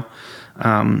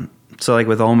 So like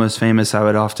with Almost Famous, I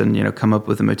would often come up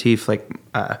with a motif. Like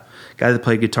guy that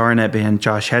played guitar in that band,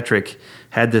 Josh Hetrick,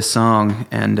 had this song,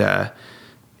 and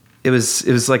it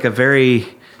was like a very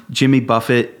Jimmy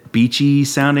Buffett beachy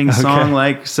sounding song. Okay.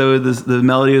 Like so the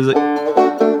melody was like.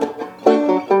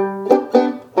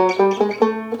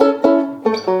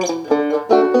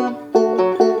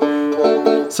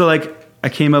 So like I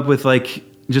came up with like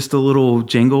just a little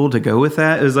jingle to go with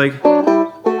that. It was like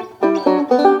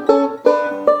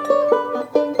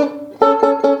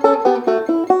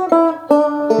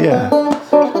Yeah.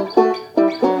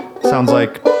 Sounds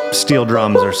like steel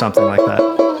drums or something like that.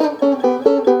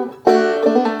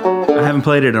 I haven't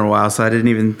played it in a while, so I didn't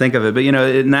even think of it. But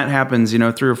and that happens 3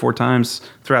 or 4 times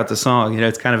throughout the song.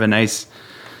 It's kind of a nice.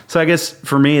 So I guess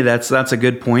for me, that's a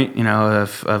good point.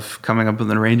 Of coming up with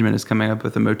an arrangement is coming up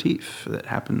with a motif that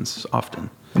happens often.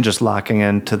 And just locking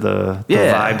into the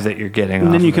vibe that you're getting.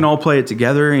 And then you can all play it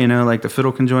together. Like the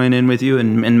fiddle can join in with you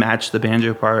and match the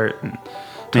banjo part, and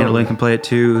mandolin can play it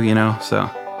too. So.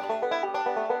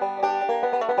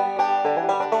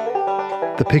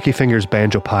 The Picky Fingers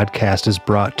Banjo Podcast is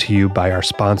brought to you by our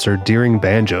sponsor, Deering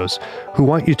Banjos, who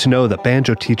want you to know that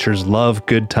banjo teachers love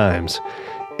good times.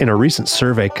 In a recent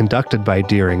survey conducted by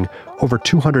Deering, over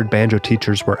 200 banjo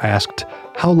teachers were asked,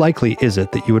 how likely is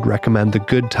it that you would recommend the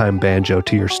Good Time banjo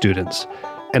to your students?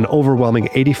 An overwhelming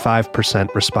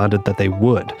 85% responded that they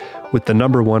would, with the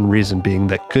number one reason being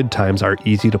that good times are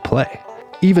easy to play.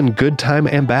 Even Good Time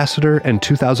ambassador and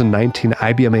 2019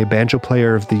 IBMA Banjo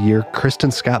Player of the Year Kristen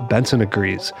Scott Benson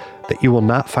agrees that you will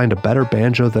not find a better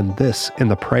banjo than this in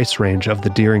the price range of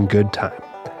the Deering Good Time.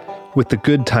 With the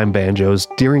Good Time banjos,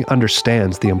 Deering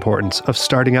understands the importance of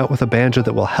starting out with a banjo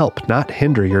that will help, not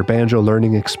hinder, your banjo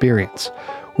learning experience,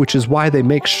 which is why they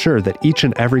make sure that each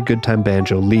and every Good Time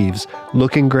banjo leaves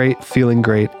looking great, feeling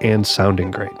great, and sounding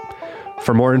great.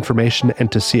 For more information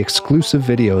and to see exclusive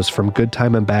videos from Good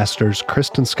Time ambassadors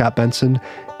Kristen Scott Benson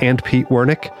and Pete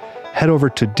Wernick, head over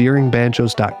to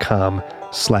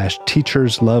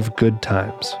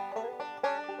deeringbanjos.com/teacherslovegoodtimes.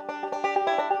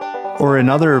 Or in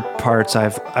other parts,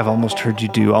 I've almost heard you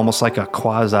do almost like a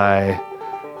quasi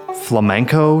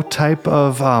flamenco type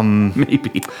of.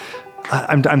 Maybe.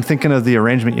 I'm thinking of the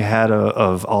arrangement you had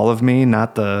of All of Me,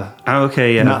 not the. Oh,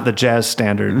 okay, yeah. Not the jazz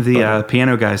standard. The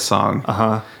Piano Guys song.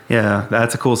 Uh-huh. Yeah,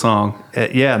 that's a cool song.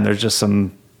 Yeah, and there's just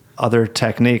some other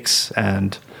techniques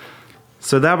and.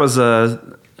 So that was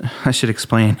I should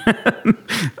explain.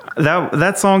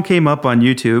 that song came up on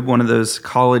YouTube, one of those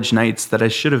college nights that I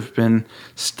should have been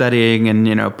studying and,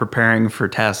 preparing for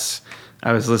tests.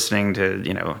 I was listening to,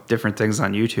 different things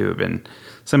on YouTube, and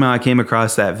somehow I came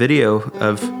across that video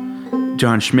of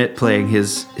John Schmidt playing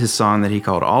his song that he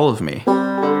called All of Me.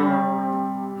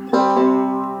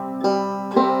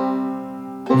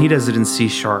 And he does it in C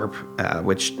sharp,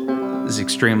 which is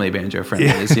extremely banjo friendly,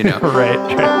 as you know.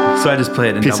 Right. So I just play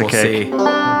it in Piece of double C cake.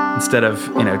 instead of,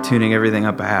 tuning everything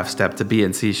up a half step to B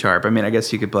and C sharp. I mean, I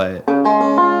guess you could play it,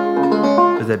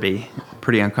 but that'd be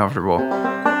pretty uncomfortable.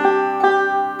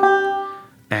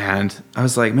 And I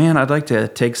was like, man, I'd like to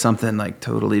take something like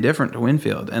totally different to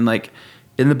Winfield. And like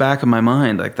in the back of my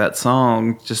mind, like that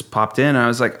song just popped in. And I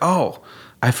was like, oh,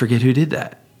 I forget who did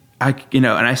that. And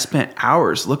I spent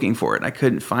hours looking for it and I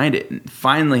couldn't find it. And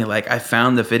finally, like I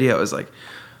found the video. I was like,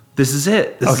 this is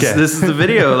it. This is the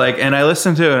video. Like, and I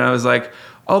listened to it and I was like,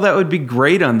 oh, that would be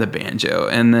great on the banjo.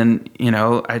 And then,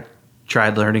 I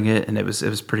tried learning it and it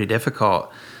was pretty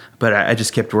difficult. But I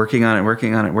just kept working on it. I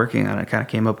kind of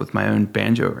came up with my own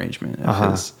banjo arrangement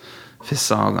of his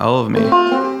song, All of Me.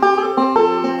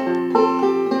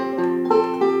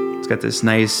 It's got this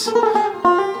nice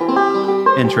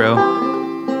intro.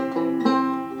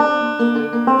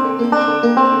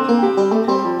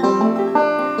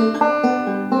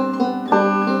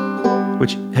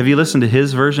 Which, have you listened to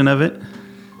his version of it?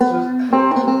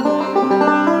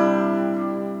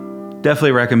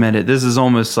 Definitely recommend it. This is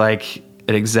almost like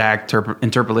an exact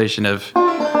interpolation of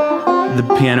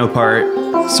the piano part.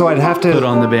 So I'd have to put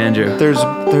on the banjo.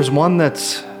 There's one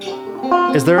that's.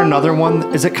 Is there another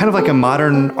one? Is it kind of like a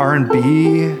modern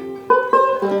R&B?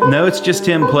 No, it's just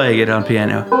him playing it on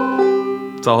piano.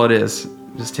 That's all it is.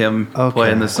 Just him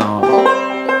playing the song.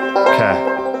 Okay.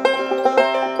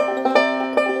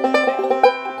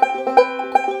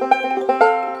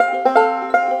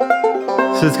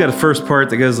 So it's got a first part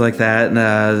that goes like that, and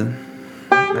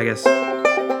I guess.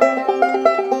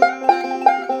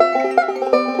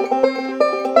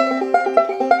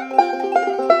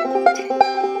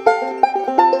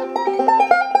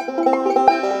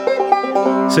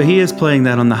 So he is playing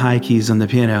that on the high keys on the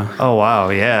piano. Oh, wow,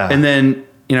 yeah. And then,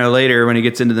 later when he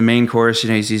gets into the main chorus,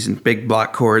 he's using big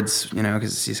block chords,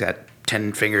 because he's got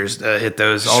 10 fingers to hit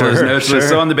those notes. Sure.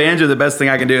 So on the banjo, the best thing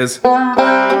I can do is do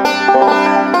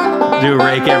a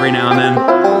rake every now and then.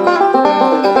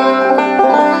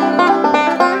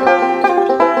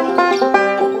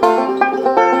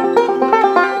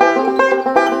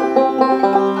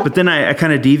 But then I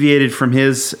kind of deviated from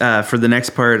his for the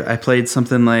next part. I played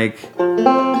something like.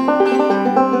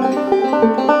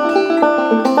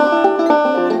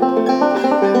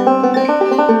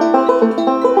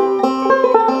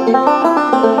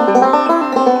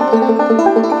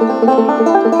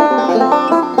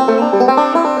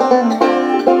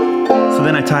 So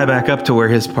then I tie back up to where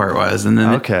his part was, and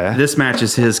then this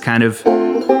matches his kind of.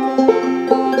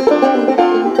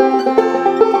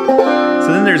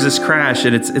 There's this crash,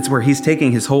 and it's where he's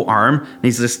taking his whole arm and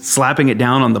he's just slapping it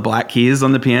down on the black keys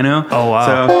on the piano. Oh, wow.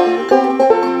 So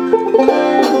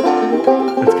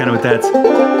that's kind of what that's.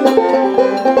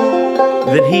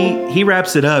 Then he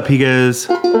wraps it up. He goes,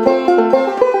 and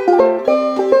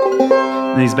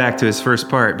he's back to his first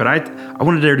part. But I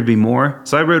wanted there to be more,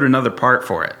 so I wrote another part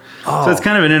for it. Oh. So it's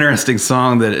kind of an interesting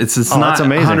song that it's not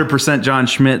 100% John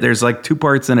Schmidt. There's like 2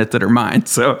 parts in it that are mine.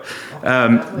 So,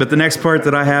 but the next part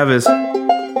that I have is.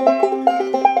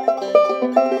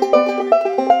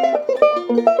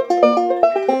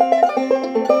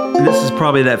 This is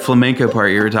probably that flamenco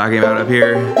part you were talking about up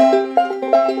here.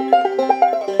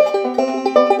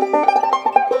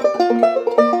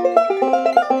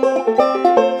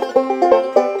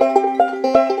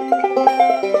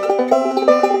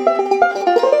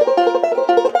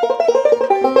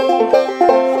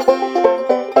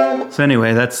 So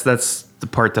anyway, that's the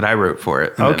part that I wrote for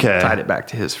it. And then tied it back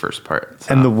to his first part.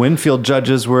 So. And the Winfield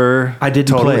judges were. I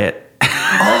didn't play it.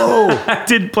 Oh, I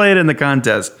did play it in the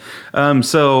contest. I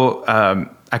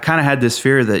kind of had this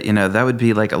fear that, that would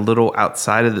be like a little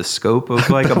outside of the scope of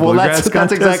like a bluegrass contest.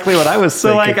 That's exactly what I was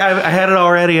thinking. So like I had it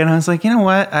already and I was like, you know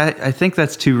what? I think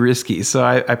that's too risky. So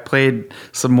I played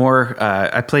some more.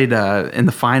 I played in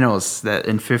the finals that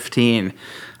in 15.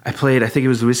 I played, I think it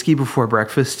was Whiskey Before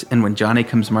Breakfast and When Johnny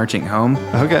Comes Marching Home.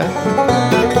 Okay.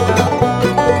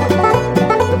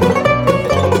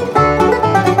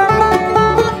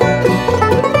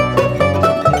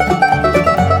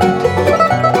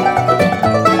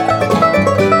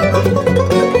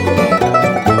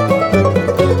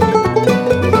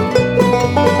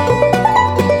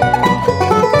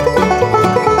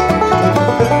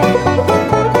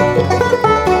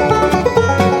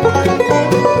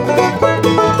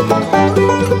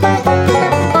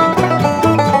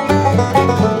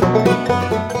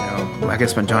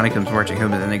 guess when Johnny Comes Marching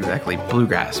Home isn't exactly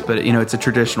bluegrass, but you know, it's a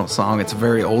traditional song. It's a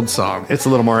very old song. It's a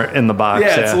little more in the box.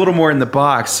 Yeah, it's a little more in the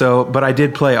box. So, but I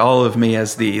did play All of Me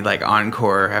as the like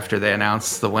encore after they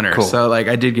announced the winner. Cool. So like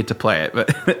I did get to play it, but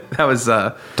that was.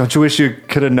 Don't you wish you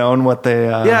could have known what they?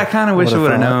 Yeah, I kind of wish I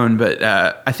would have known, but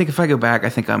I think if I go back, I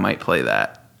think I might play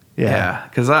that. Yeah,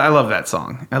 because I love that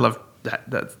song. I love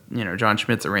that you know, John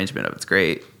Schmidt's arrangement of it's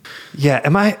great. Yeah,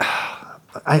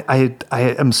 I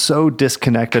am so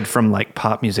disconnected from like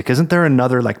pop music. Isn't there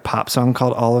another like pop song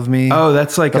called All of Me? Oh,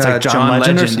 that's like John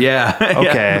Legend. Yeah.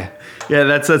 Okay. Yeah,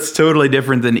 that's totally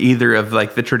different than either of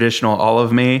like the traditional All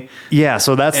of Me. Yeah,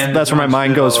 so that's where my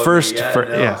mind goes first.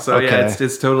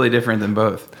 It's totally different than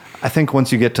both. I think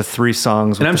once you get to 3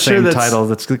 songs with the same title,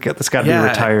 that's got to be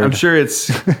retired. I'm sure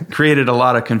it's created a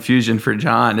lot of confusion for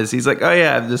John as he's like, oh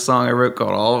yeah, I have this song I wrote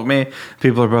called All of Me.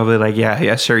 People are probably like,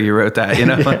 yeah, sure, you wrote that, you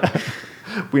know? Yeah.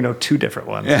 We know 2 different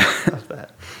ones. Yeah.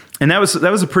 And that was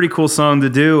a pretty cool song to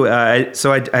do.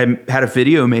 So I had a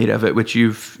video made of it, which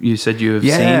you said you have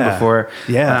seen before.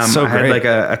 Yeah, so I great. had like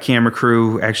a camera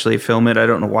crew actually film it. I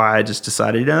don't know why. I just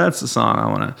decided, that's the song I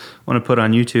want to put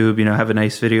on YouTube. You know, have a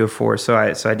nice video for. So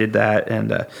I did that,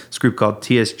 and this group called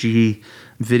TSG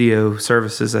Video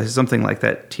Services, something like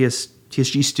that.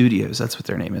 TSG Studios, that's what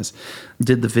their name is.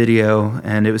 Did the video,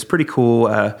 and it was pretty cool.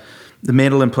 The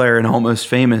mandolin player and Almost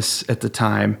Famous at the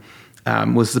time.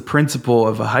 Was the principal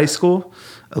of a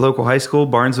local high school,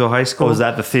 Barnesville High School. Oh, was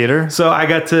that the theater? So I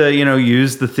got to,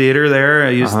 use the theater there. I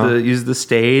used the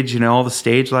stage. All the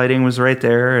stage lighting was right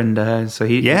there, and so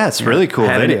he. Yeah, it's really cool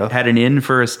video. Had an in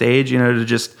for a stage, to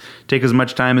just take as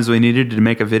much time as we needed to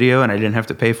make a video, and I didn't have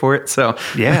to pay for it. So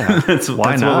yeah, that's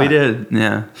what we did.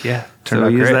 Yeah, yeah. So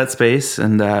we used that space,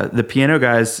 and the piano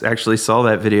guys actually saw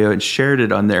that video and shared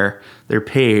it on their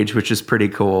page, which is pretty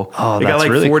cool. Oh, they got like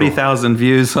really 40,000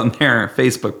 views on their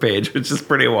Facebook page, which is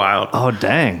pretty wild. Oh,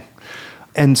 dang!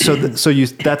 And so,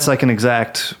 that's like an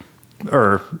exact,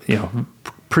 or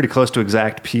pretty close to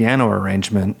exact piano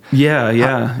arrangement.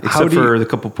 Yeah. Except for the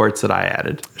couple parts that I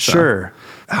added. So. Sure.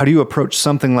 How do you approach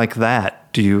something like that?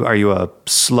 Are you a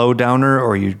slow downer,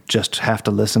 or you just have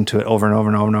to listen to it over and over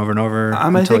and over and over and over?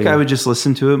 I think I would just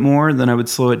listen to it more than I would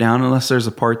slow it down, unless there's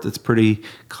a part that's pretty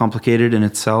complicated in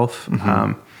itself,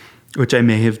 which I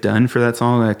may have done for that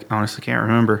song. I honestly can't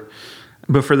remember.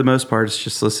 But for the most part, it's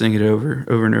just listening it over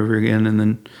and over again, and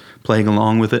then playing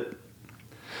along with it.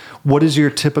 What is your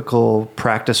typical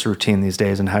practice routine these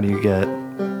days, and how do you get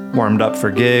warmed up for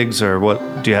gigs, or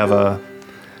what? Do you have a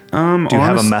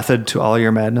have a method to all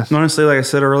your madness? Honestly, like I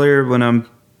said earlier, when I'm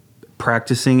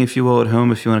practicing, if you will, at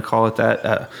home, if you want to call it that,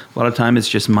 a lot of time it's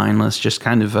just mindless, just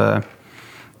kind of a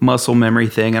muscle memory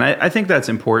thing. And I think that's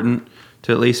important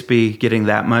to at least be getting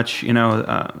that much,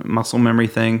 muscle memory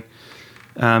thing,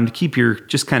 to keep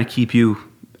you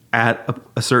at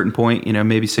a certain point,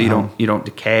 maybe so you don't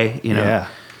decay,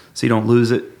 so you don't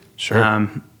lose it. Sure.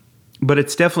 But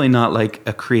it's definitely not like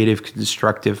a creative,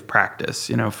 constructive practice,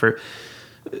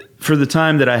 for the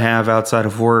time that I have outside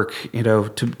of work,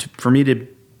 for me to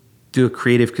do a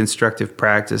creative, constructive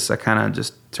practice, I kind of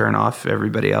just turn off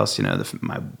everybody else,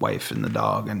 my wife and the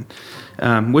dog,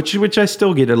 and which I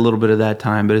still get a little bit of that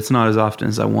time, but it's not as often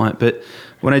as I want. But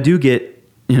when I do get,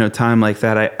 time like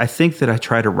that, I think that I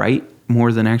try to write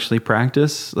more than actually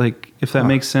practice, like if that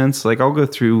makes sense. Like I'll go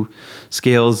through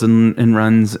scales and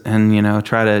runs and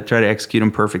try to execute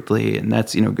them perfectly, and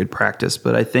that's good practice.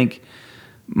 But I think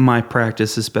my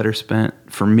practice is better spent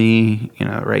for me,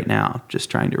 right now, just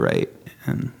trying to write.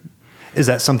 And is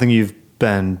that something you've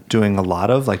been doing a lot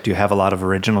of? Like, do you have a lot of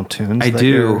original tunes? I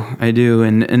do.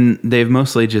 And they've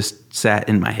mostly just sat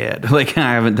in my head. Like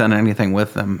I haven't done anything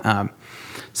with them.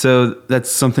 So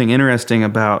that's something interesting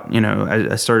about,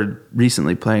 I started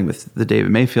recently playing with the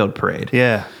David Mayfield Parade.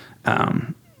 Yeah.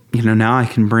 Now I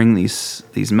can bring these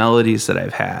melodies that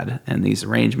I've had and these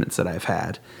arrangements that I've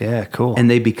had. Yeah, cool. And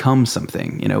they become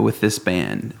something, with this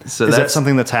band. So is that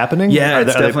something that's happening? Yeah,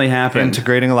 it's definitely happening.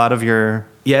 Integrating a lot of your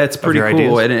it's pretty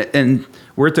cool. And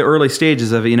we're at the early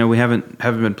stages of it. We haven't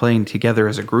been playing together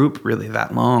as a group really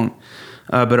that long.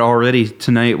 But already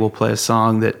tonight we'll play a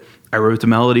song that I wrote the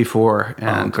melody for.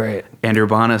 And great. Andrew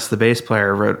Bonas, the bass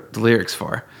player, wrote the lyrics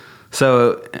for.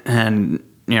 So, and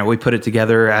we put it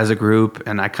together as a group,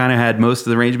 and I kind of had most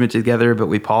of the arrangement together, but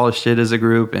we polished it as a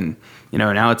group, and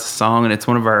now it's a song, and it's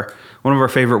one of our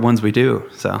favorite ones we do.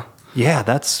 So yeah,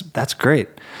 that's great.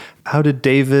 How did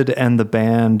David and the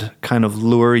band kind of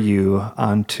lure you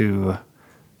onto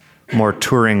more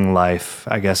touring life?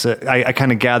 I guess I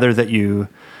kind of gather that you've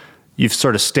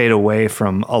sort of stayed away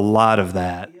from a lot of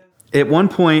that. At one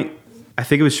point, I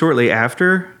think it was shortly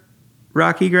after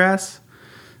Rocky Grass,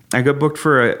 I got booked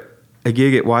for a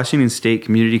gig at Washington State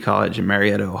Community College in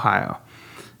Marietta, Ohio.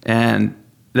 And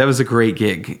that was a great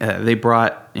gig. They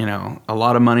brought, a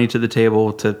lot of money to the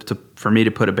table for me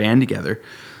to put a band together.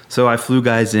 So I flew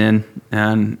guys in,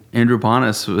 and Andrew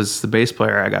Bonas was the bass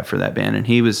player I got for that band, and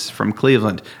he was from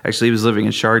Cleveland. Actually, he was living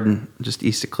in Chardon, just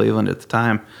east of Cleveland at the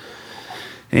time.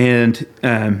 And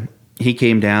he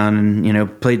came down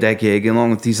and, played that gig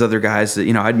along with these other guys that,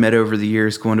 I'd met over the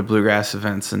years going to bluegrass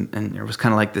events. And there was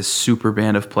kind of like this super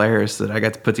band of players that I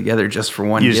got to put together just for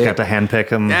one gig. You just got to handpick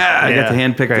them. Yeah, I got to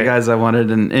handpick the guys I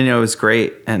wanted. And it was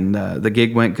great. And the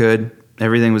gig went good.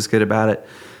 Everything was good about it.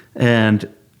 And,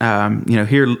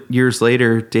 here years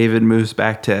later, David moves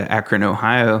back to Akron,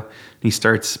 Ohio. He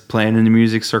starts playing in the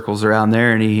music circles around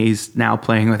there, and he's now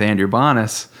playing with Andrew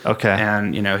Bonas. Okay.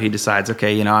 And, he decides,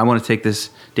 I want to take this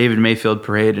David Mayfield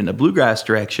Parade in a bluegrass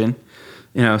direction.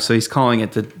 So he's calling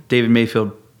it the David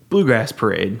Mayfield Bluegrass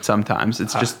Parade sometimes.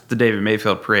 It's just the David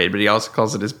Mayfield Parade, but he also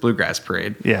calls it his Bluegrass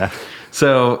Parade. Yeah.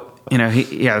 So,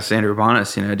 he asked Andrew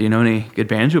Bonas, do you know any good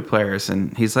banjo players?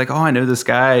 And he's like, I know this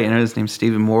guy. His name's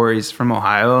Stephen Moore. He's from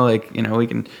Ohio. Like, we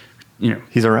can,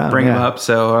 he's around. Bring him up.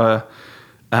 So,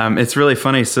 it's really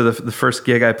funny. So the first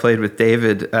gig I played with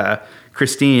David,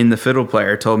 Christine, the fiddle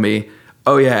player, told me,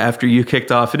 oh yeah, after you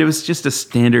kicked off, and it was just a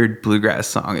standard bluegrass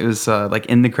song. It was like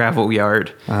In the Gravel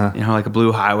Yard, like a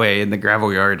blue highway in the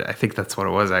gravel yard. I think that's what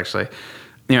it was actually.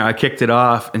 I kicked it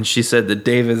off, and she said that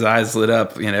David's eyes lit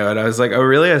up, and I was like, oh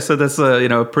really? I said, that's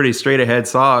a pretty straight ahead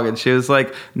song. And she was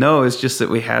like, no, it's just that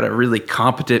we had a really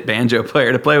competent banjo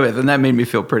player to play with, and that made me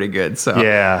feel pretty good. So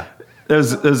yeah.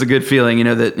 That was a good feeling,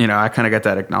 that, I kind of got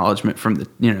that acknowledgement from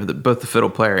both the fiddle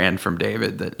player and from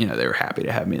David that, they were happy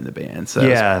to have me in the band. So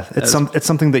yeah, it's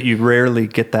something that you rarely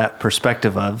get that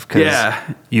perspective of, because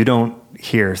you don't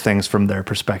hear things from their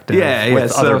perspective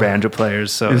with other banjo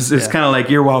players. So it's kind of like,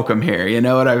 you're welcome here. You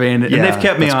know what I mean? And they've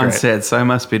kept me on set, so I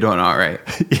must be doing all right.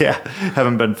 Yeah,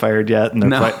 haven't been fired yet, and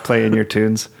they're playing your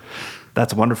tunes.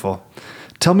 That's wonderful.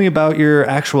 Tell me about your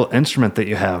actual instrument that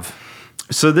you have.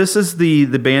 So this is the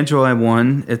banjo I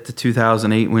won at the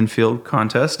 2008 Winfield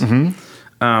contest.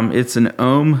 Mm-hmm. It's an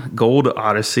Ohm Gold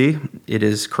Odyssey. It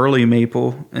is curly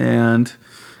maple and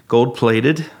gold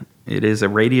plated. It is a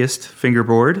radiused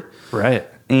fingerboard. Right.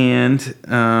 And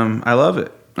I love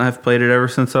it. I've played it ever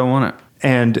since I won it.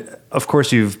 And of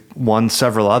course you've won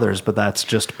several others, but that's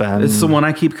just been... It's the one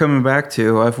I keep coming back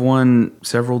to. I've won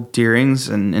several Deerings,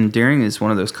 and Deering is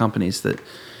one of those companies that...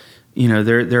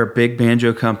 they're a big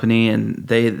banjo company, and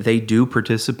they do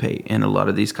participate in a lot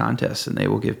of these contests, and they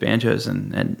will give banjos,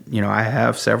 and I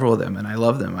have several of them, and I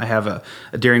love them. I have a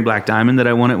Deering Black Diamond that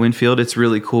I won at Winfield. It's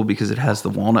really cool because it has the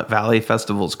Walnut Valley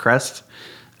Festival's crest.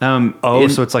 So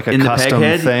it's like a custom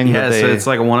thing? Yeah, so it's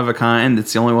like a one-of-a-kind.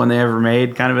 It's the only one they ever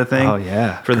made kind of a thing. Oh,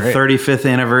 yeah. For the 35th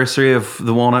anniversary of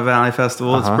the Walnut Valley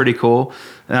Festival. It's pretty cool.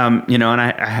 And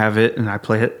I have it, and I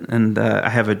play it, and I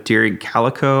have a Deering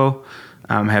Calico.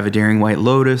 I have a Deering White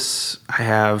Lotus. I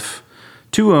have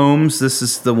 2 Ohms. This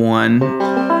is the one.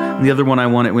 The other one I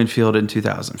won at Winfield in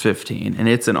 2015. And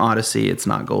it's an Odyssey. It's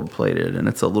not gold-plated, and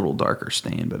it's a little darker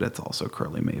stain, but it's also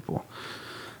curly maple.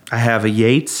 I have a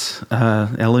Yates,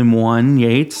 LM1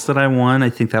 Yates that I won. I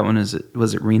think that one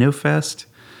was at Reno Fest.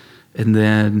 And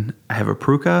then I have a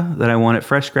Pruka that I won at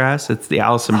Fresh Grass. It's the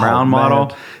Allison Brown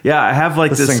model. Yeah, I have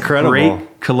like this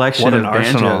great collection of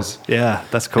banjos. Yeah,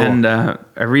 that's cool. And I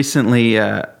recently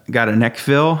got a neck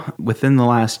fill. Within the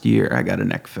last year, I got a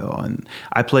neck fill. And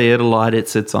I play it a lot. It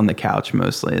sits on the couch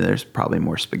mostly. There's probably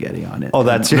more spaghetti on it. Oh,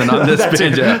 that's your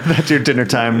dinner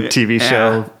time TV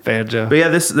show banjo. But yeah,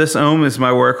 this Ohm is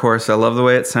my workhorse. I love the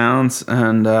way it sounds.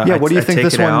 And what do you think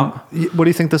this one? What do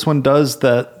you think this one does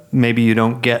that maybe you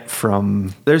don't get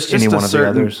from There's just any a one of the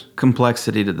certain others?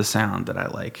 complexity to the sound that I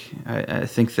like. I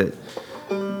think that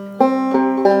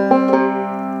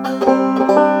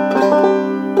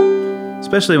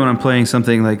especially when I'm playing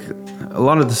something like a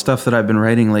lot of the stuff that I've been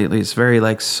writing lately is very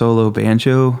like solo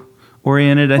banjo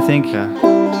oriented, I think.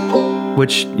 Yeah.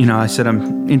 Which, I said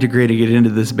I'm integrating it into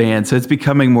this band, so it's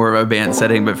becoming more of a band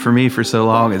setting, but for me for so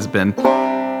long it's been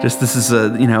just this is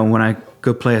when I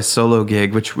go play a solo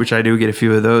gig, which I do get a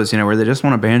few of those, where they just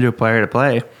want a banjo player to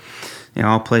play.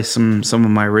 I'll play some of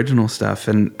my original stuff,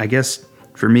 and I guess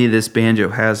for me this banjo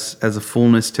has a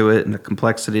fullness to it and a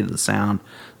complexity to the sound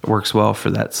that works well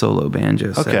for that solo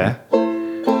banjo setting. Okay.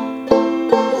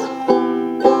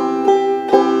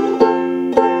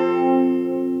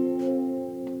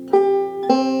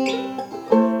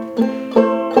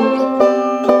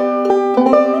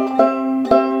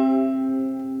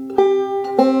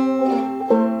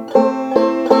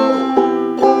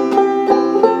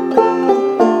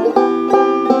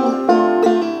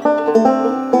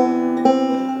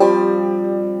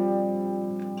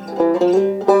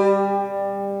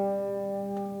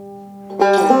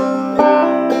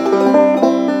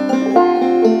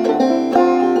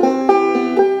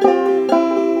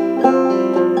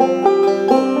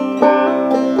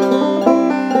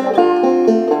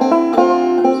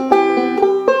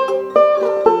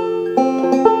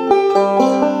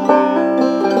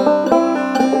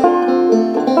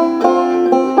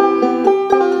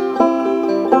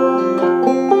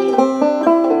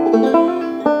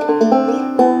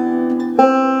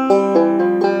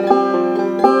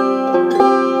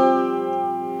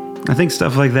 think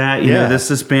stuff like that, you know,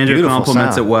 this banjo Beautiful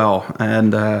complements sound. it well.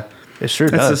 And It sure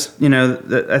that's does. just, you know,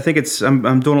 I think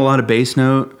I'm doing a lot of bass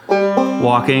note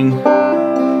walking.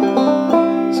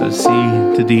 So C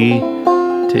to D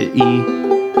to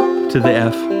E to the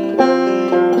F.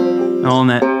 All in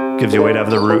that. Gives you a way to have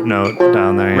the root note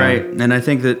down there. Yeah. Right. And I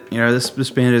think that, you know, this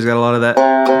banjo's got a lot of that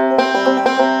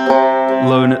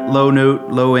low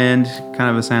note, low end kind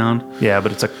of a sound. Yeah,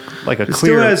 but it's like a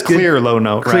still has good- clear low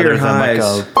note clear rather than like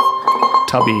highs. a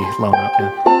tubby low note.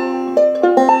 Yeah.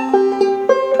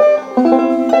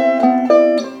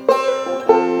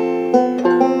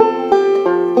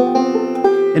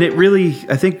 And it really,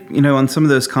 I think, you know, on some of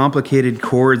those complicated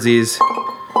chords, these,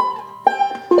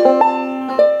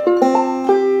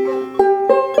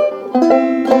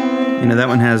 you know, that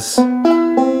one has,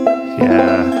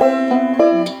 Yeah.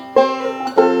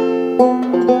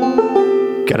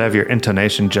 Gotta have your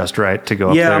intonation just right to go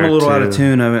up there. yeah, I'm a little out of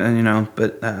too. tune, you know,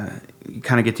 but you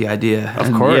kind of get the idea.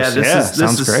 Of course, yeah, this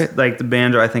sounds is great. like the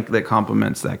banjo, I think, that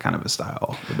complements that kind of a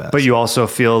style the best. But you also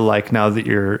feel like now that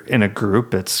you're in a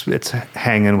group, it's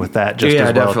hanging with that just Yeah,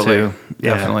 as well definitely. too.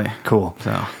 Yeah, Definitely. Cool.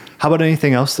 So. How about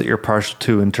anything else that you're partial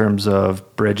to in terms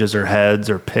of bridges or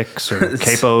heads or picks or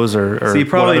capos or So you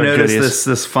probably what other noticed goodies?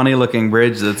 this funny looking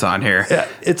bridge that's on here. Yeah,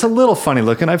 it's a little funny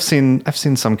looking. I've seen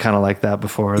some kind of like that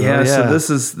before. though. Yeah, so this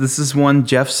is one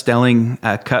Jeff Stelling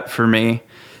cut for me.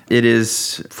 It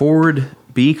is forward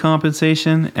B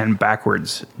compensation and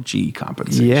backwards G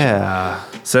compensation. Yeah.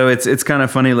 So it's kind of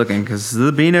funny looking because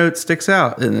the B note sticks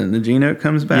out and then the G note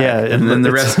comes back. Yeah, and then the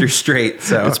it's- rest are straight.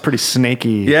 So It's pretty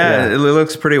snaky. yeah, it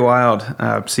looks pretty wild.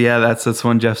 So yeah, that's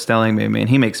one Jeff Stelling made me, and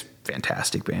he makes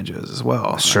fantastic banjos as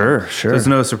well. Sure. So it's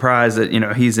no surprise that, you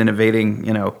know, he's innovating,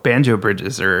 you know, banjo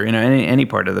bridges or, you know, any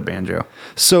part of the banjo.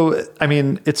 So, I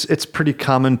mean, it's pretty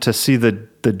common to see the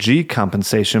G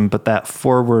compensation, but that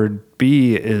forward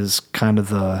B is kind of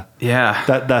the Yeah.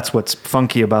 that's what's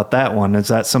funky about that one. Is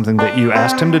that something that you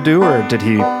asked him to do, or did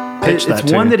he pitch that? It's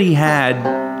to one you? that he had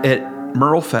at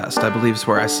Merlefest, I believe is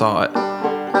where I saw it.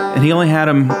 And he only had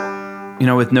them, you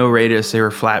know, with no radius. They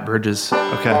were flat bridges.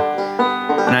 Okay.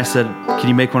 And I said, "Can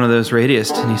you make one of those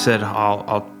radiused?" And he said,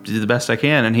 "I'll do the best I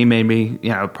can." And he made me, you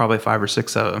know, probably 5 or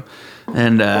 6 of them.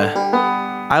 And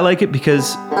I like it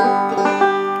because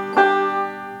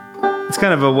it's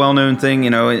kind of a well-known thing, you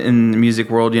know, in the music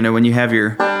world. You know, when you have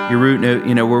your root note,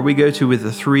 you know, where we go to with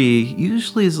the 3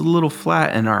 usually is a little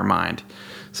flat in our mind.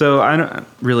 So I don't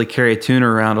really carry a tuner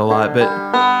around a lot, but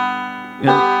you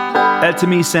know, that to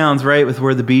me sounds right with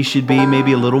where the B should be,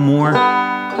 maybe a little more.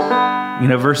 You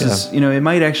know, versus, you know, it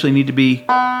might actually need to be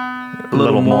a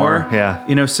little more. Yeah.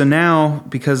 You know, so now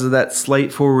because of that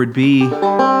slight forward B,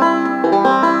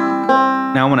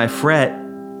 now when I fret,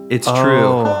 it's true.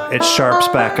 Oh, it sharps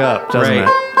back up, doesn't Right.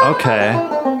 it? Okay.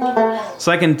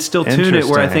 So I can still tune it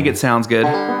where I think Interesting. it sounds good.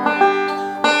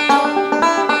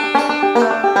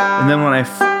 And then when I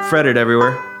fret it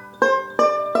everywhere,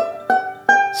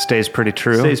 Stays pretty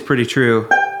true. it stays pretty true.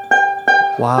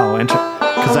 Wow,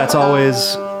 because that's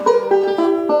always,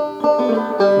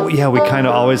 yeah, we kind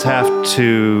of always have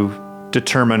to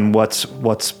determine what's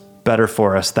better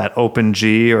for us, that open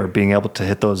G or being able to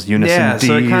hit those unison Yeah, Ds.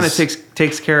 so it kind of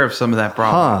takes care of some of that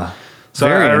problem. Huh. So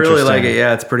Very I really like interesting. it.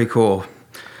 Yeah, it's pretty cool.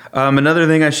 Another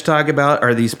thing I should talk about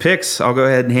are these picks. I'll go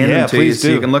ahead and hand Yeah, them to you please so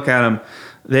do. you can look at them.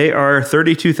 They are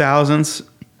 32 thousandths.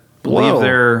 Believe Whoa.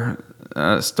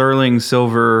 they're sterling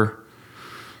silver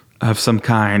of some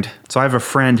kind. So I have a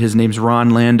friend. His name's Ron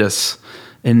Landis,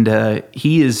 and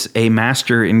he is a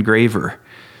master engraver,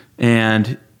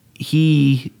 and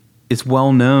he is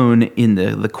well known in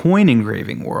the coin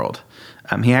engraving world.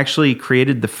 He actually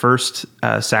created the first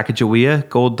Sacagawea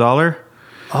gold dollar.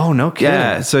 Oh, no kidding.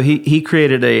 Yeah, so he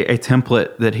created a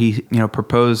template that he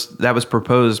proposed, that was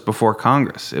proposed before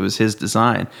Congress. It was his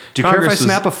design. Do you care if I Congress was-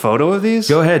 snap a photo of these?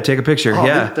 Go ahead, take a picture. Oh,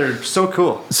 yeah, they're so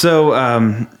cool. so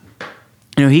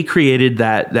he created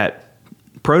that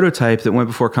prototype that went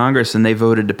before Congress, and they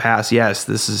voted to pass. Yes,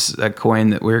 this is a coin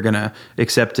that we're going to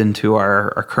accept into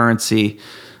our currency,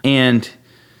 and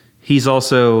he's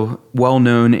also well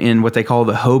known in what they call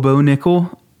the hobo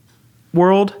nickel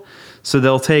world. So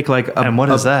they'll take like And what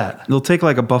is that? They'll take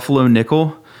like a buffalo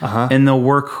nickel, and they'll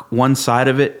work one side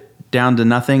of it down to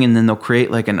nothing, and then they'll create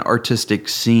like an artistic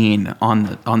scene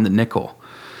on the nickel.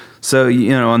 So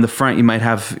on the front you might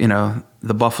have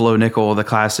the buffalo nickel, the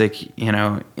classic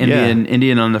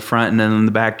Indian on the front, and then on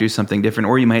the back do something different,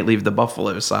 or you might leave the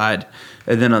buffalo side,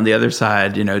 and then on the other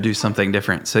side do something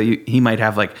different. So he might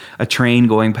have like a train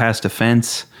going past a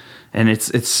fence, and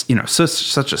it's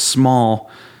such a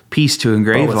small piece to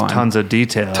engrave With on. tons of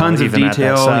detail. Tons of even at that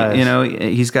detail. size.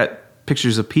 He's got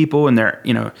pictures of people and their,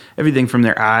 everything from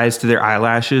their eyes to their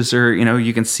eyelashes, or,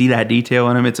 you can see that detail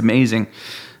in them. It's amazing.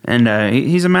 And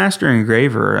he's a master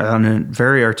engraver on a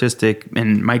very artistic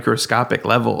and microscopic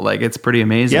level. Like, it's pretty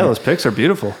amazing. Yeah, those pics are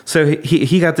beautiful. So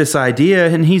he got this idea,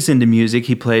 and he's into music.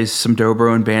 He plays some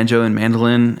dobro and banjo and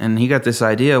mandolin, and he got this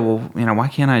idea, well, why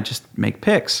can't I just make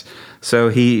picks? So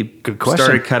he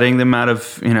started cutting them out of,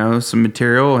 some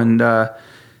material, and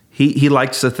he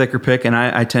likes a thicker pick, and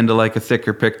I tend to like a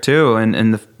thicker pick too.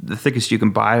 And the thickest you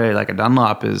can buy, like a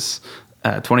Dunlop, is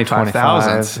 25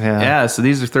 thousandths. Yeah. So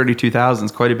these are 32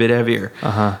 thousandths, quite a bit heavier.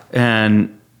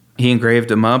 And he engraved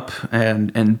them up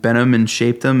and bent them and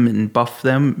shaped them and buffed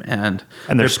them, and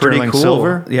they're pretty sterling cool.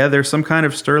 Silver. Yeah, they're some kind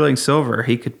of sterling silver.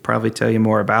 He could probably tell you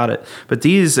more about it. But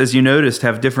these, as you noticed,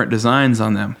 have different designs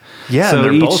on them. Yeah,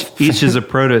 so both each is a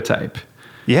prototype.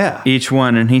 Yeah, each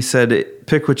one. And he said,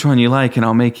 pick which one you like, and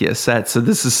I'll make you a set. So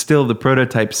this is still the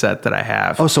prototype set that I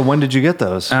have. Oh, so when did you get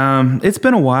those? It's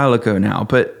been a while ago now,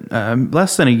 but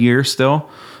less than a year still.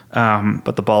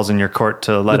 But the ball's in your court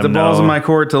to let him know. The ball's in my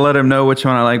court to let him know which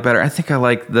one I like better. I think I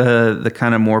like the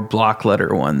kind of more block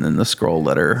letter one than the scroll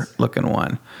letter looking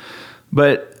one.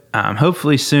 But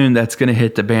hopefully soon that's going to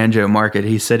hit the banjo market.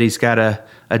 He said he's got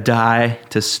a die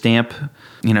to stamp,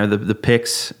 the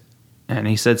picks. And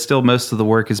he said still most of the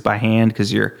work is by hand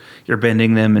because you're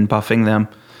bending them and buffing them.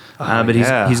 But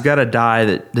he's got a die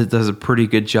that does a pretty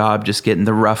good job just getting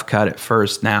the rough cut at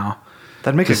first now.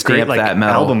 That'd make a great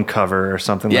album cover or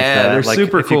something like that. Yeah, they're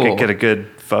super cool. If you could get a good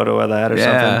photo of that or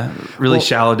something. Really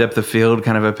shallow depth of field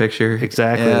kind of a picture.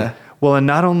 Exactly. Yeah. Well, and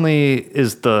not only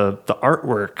is the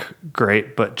artwork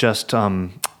great, but just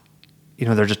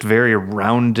they're just very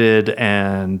rounded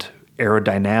and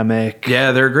aerodynamic.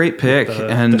 Yeah, they're a great pick,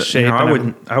 the shape.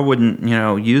 I wouldn't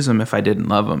use them if I didn't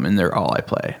love them, and they're all I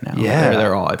play now. Yeah,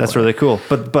 they're all I play. That's really cool.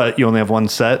 But you only have one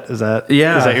set. Is that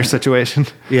your situation?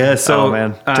 Yeah. So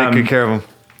man, take good care of them.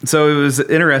 So it was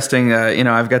interesting.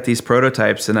 I've got these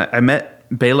prototypes, and I met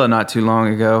Bela not too long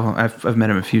ago. I've met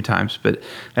him a few times, but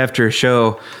after a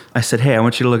show, I said, "Hey, I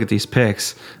want you to look at these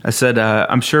pics." I said,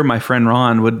 "I'm sure my friend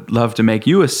Ron would love to make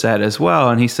you a set as well."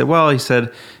 And he said,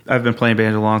 "I've been playing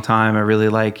banjo a long time. I really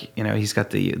like, he's got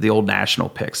the old National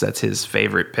picks. That's his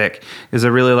favorite pick because I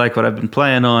really like what I've been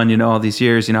playing on, all these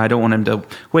years. I don't want him to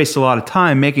waste a lot of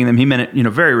time making them." He meant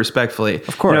it, very respectfully.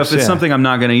 Of course, if it's something I'm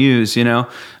not going to use, And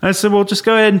I said, "Well, just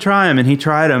go ahead and try them." And he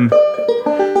tried them,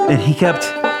 and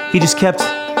he just kept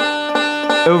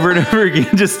over and over again.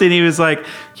 And he was like,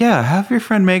 "Yeah, have your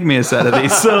friend make me a set of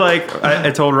these." So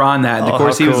I told Ron that, and of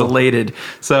course he was elated.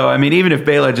 So even if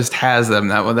Bela just has them,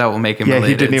 that will make him elated.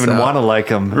 He didn't even want to like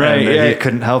them, right? Yeah, he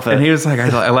couldn't help it. And he was like,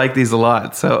 "I like these a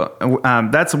lot." So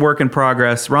that's a work in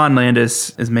progress. Ron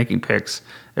Landis is making picks.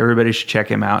 Everybody should check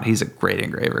him out. He's a great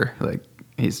engraver.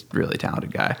 He's a really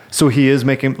talented guy. So he is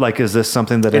making, is this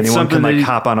something that anyone can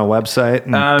hop on a website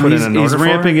and put in an order for? He's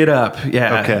ramping it up.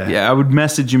 Yeah. Okay. Yeah, I would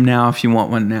message him now if you want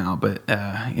one now, but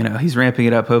he's ramping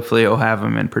it up. Hopefully he'll have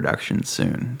them in production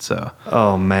soon. So.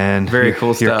 Oh man. Very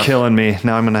cool stuff. You're killing me.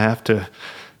 Now I'm going to have to,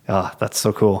 that's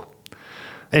so cool.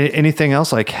 Anything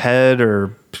else like head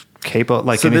or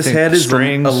capo? So this head is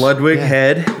a Ludwig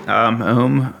head.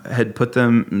 Ohm had put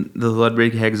the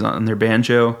Ludwig heads on their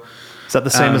banjo. Is that the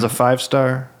same as a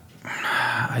 5-star?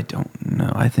 I don't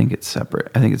know. I think it's separate.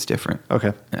 I think it's different.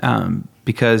 Okay.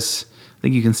 Because I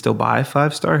think you can still buy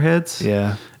 5-star heads.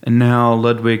 Yeah. And now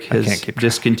Ludwig has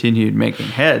discontinued making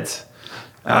heads.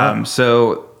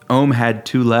 So Ohm had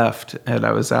 2 left, and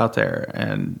I was out there,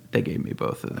 and they gave me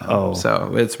both of them. Oh.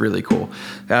 So it's really cool.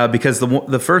 Because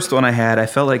the first one I had, I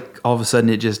felt like all of a sudden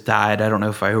it just died. I don't know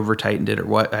if I over-tightened it or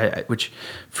what. Which,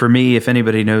 for me, if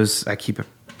anybody knows, I keep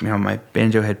my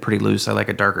banjo head pretty loose. I like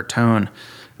a darker tone.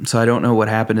 So I don't know what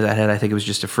happened to that head. I think it was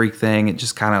just a freak thing. It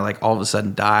just kind of all of a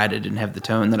sudden died. It didn't have the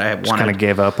tone that I wanted. Just kind of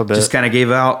gave up a bit. Just kind of gave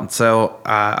out. And so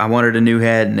I wanted a new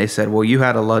head, and they said, "Well, you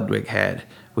had a Ludwig head.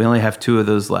 We only have 2 of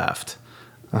those left.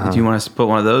 Do you want us to put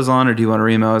one of those on, or do you want a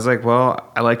Remo?" I was like,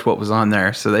 "Well, I liked what was on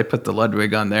there." So they put the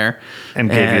Ludwig on there. And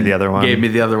gave you the other one. Gave me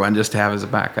the other one just to have as a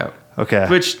backup. Okay.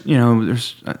 Which,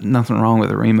 there's nothing wrong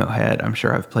with a Remo head. I'm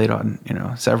sure I've played on,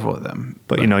 several of them.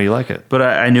 But you like it. But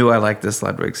I knew I liked this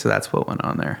Ludwig, so that's what went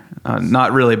on there.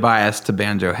 Not really biased to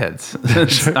banjo heads.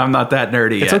 I'm not that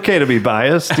nerdy yet. It's okay to be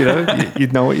biased, you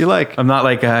know what you like. I'm not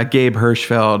like Gabe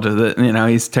Hirschfeld, that,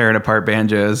 he's tearing apart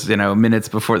banjos, minutes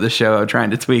before the show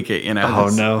trying to tweak it, Oh,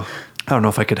 no. I don't know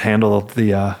if I could handle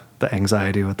the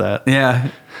anxiety with that.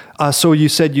 Yeah. So you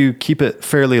said you keep it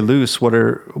fairly loose. What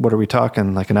are we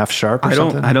talking? Like an F sharp or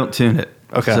something? I don't tune it.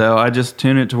 Okay. So I just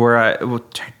tune it to where I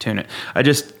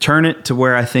just turn it to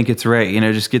where I think it's right. You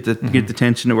know, just get the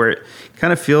tension to where it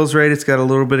kind of feels right. It's got a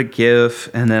little bit of give,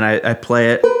 and then I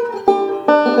play it.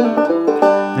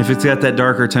 If it's got that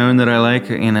darker tone that I like,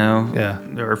 you know,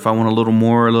 or if I want a little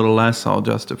more or a little less, I'll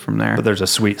adjust it from there. But there's a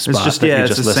sweet spot. It's just, that you it's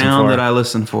just a listen sound for. that I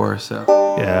listen for. So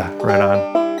Yeah, right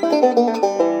on.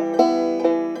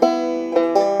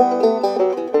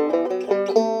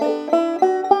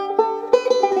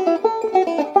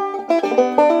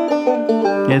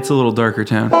 yeah, it's a little darker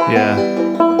tone. Yeah.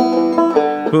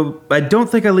 But I don't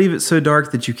think I leave it so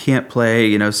dark that you can't play,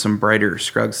 you know, some brighter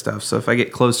Scruggs stuff. So if I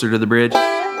get closer to the bridge, you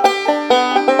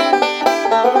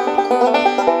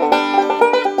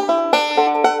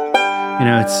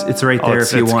know, it's right there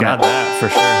if you want got it. that for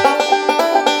sure.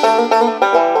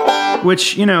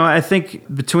 Which, you know, I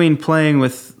think between playing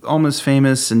with Almost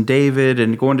Famous and David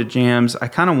and going to jams, I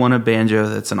kind of want a banjo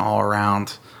that's an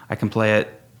all-around. I can play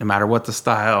it no matter what the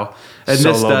style. And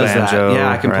this Solo does banjo, that.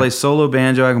 Yeah, I can right. play solo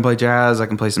banjo, I can play jazz, I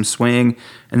can play some swing,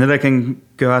 and then I can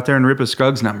go out there and rip a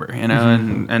Scruggs number, you know,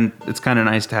 and it's kind of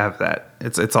nice to have that.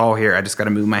 It's all here. I just got to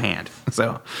move my hand.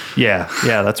 So Yeah,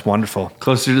 that's wonderful.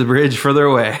 closer to the bridge, further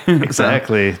away.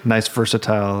 Exactly. Nice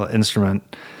versatile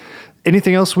instrument.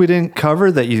 Anything else we didn't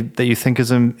cover that you think is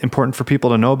important for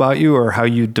people to know about you, or how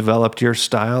you developed your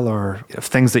style, or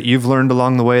things that you've learned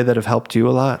along the way that have helped you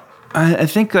a lot? I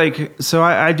think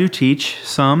I do teach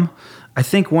some. I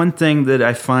think one thing that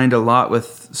I find a lot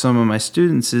with some of my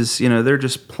students is, you know, they're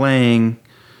just playing,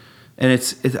 and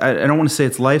I don't want to say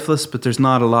it's lifeless, but there's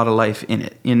not a lot of life in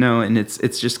it, you know, and it's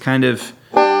just kind of,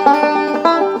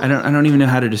 I don't even know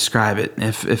how to describe it.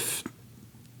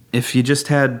 If you just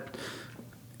had,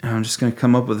 I'm just going to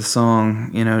come up with a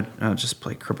song, you know, I'll just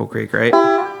play Cripple Creek, right?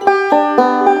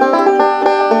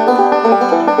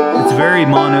 It's very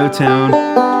monotone.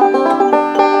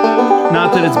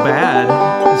 Not that it's bad.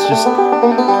 It's just, you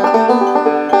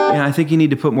know, I think you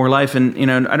need to put more life in, you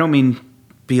know, I don't mean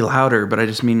be louder, but I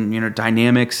just mean, you know,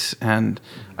 dynamics. And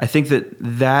I think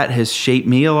that has shaped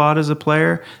me a lot as a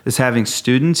player, is having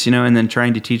students, you know, and then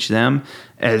trying to teach them.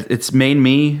 It's made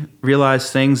me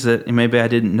realize things that maybe I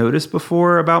didn't notice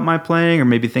before about my playing, or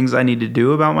maybe things I need to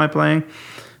do about my playing.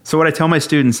 So what I tell my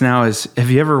students now is, have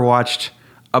you ever watched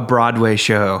a Broadway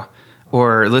show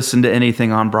or listened to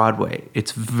anything on Broadway?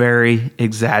 It's very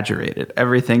exaggerated.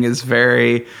 Everything is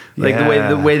very, like,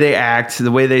 the way they act,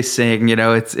 the way they sing, you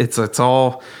know, it's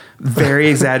all very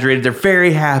exaggerated. They're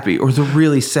very happy, or they're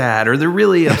really sad, or they're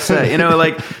really upset, you know,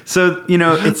 like, so, you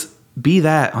know, it's be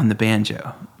that on the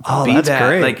banjo. Oh, Be that's that,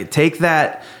 great. like, take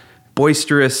that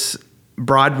boisterous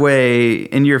Broadway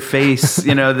in your face,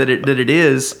 you know, that it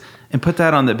is, and put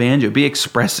that on the banjo. Be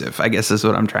expressive, I guess, is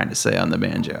what I'm trying to say on the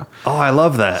banjo. Oh, I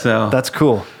love that. So that's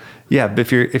cool. Yeah, but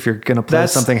if you're gonna play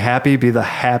something happy, be the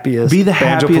happiest. Be the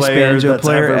happiest banjo that's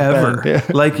player ever. been. Yeah.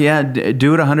 Like,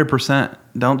 do it 100%.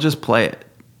 Don't just play it.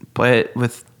 Play it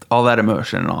with all that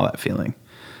emotion and all that feeling.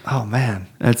 Oh man,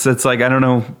 It's like, I don't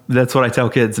know. That's what I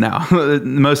tell kids now.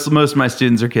 most of my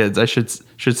students are kids. I should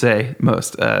say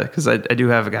most, because I do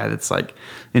have a guy that's like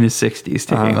in his 60s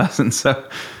taking lessons. So,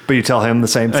 but you tell him the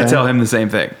same thing. I tell him the same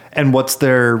thing. And what's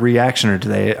their reaction, or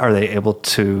are they able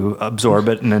to absorb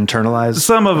it and internalize?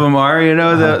 Some of them are, you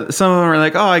know, some of them are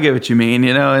like, oh, I get what you mean,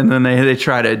 you know, and then they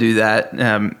try to do that,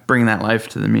 bring that life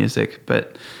to the music.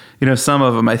 But, you know, some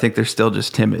of them, I think they're still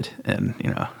just timid, and, you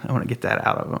know, I want to get that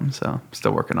out of them. So I'm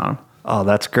still working on them. Oh,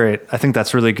 that's great. I think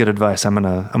that's really good advice. I'm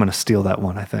gonna steal that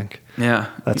one, I think. Yeah.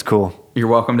 That's cool. You're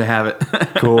welcome to have it.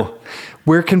 Cool.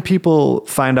 Where can people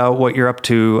find out what you're up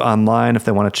to online if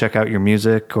they want to check out your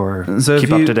music or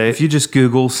keep up to date? If you just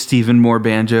Google Stephen Moore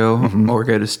Banjo, or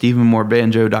go to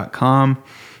StephenMooreBanjo.com,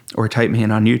 or type me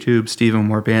in on YouTube, Stephen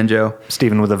Moore Banjo.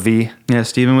 Stephen with a V. Yeah,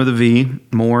 Stephen with a V,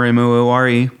 Moore, Moore,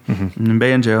 and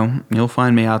banjo. You'll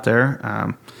find me out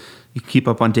there. You can keep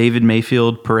up on David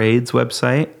Mayfield Parade's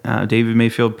website,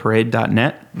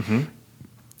 davidmayfieldparade.net.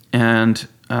 And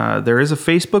there is a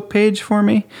Facebook page for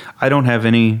me. I don't have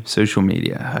any social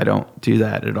media. I don't do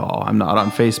that at all. I'm not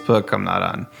on Facebook. I'm not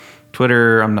on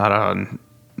Twitter. I'm not on,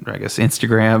 I guess,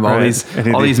 Instagram.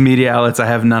 All these media outlets. I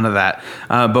have none of that.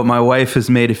 But my wife has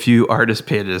made a few artist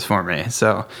pages for me.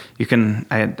 So you can.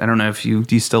 I don't know if do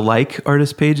you still like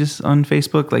artist pages on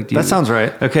Facebook? Like, That sounds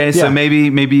right. Okay, Yeah. so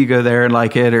maybe you go there and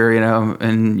like it, or, you know,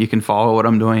 and you can follow what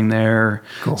I'm doing there,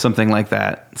 or something like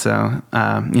that. So,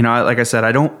 you know, like I said,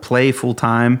 I don't play full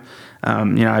time.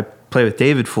 You know, I play with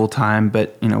David full time,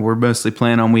 but, you know, we're mostly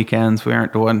playing on weekends. We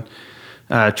aren't doing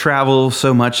travel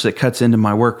so much that cuts into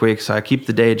my work week. So I keep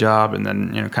the day job, and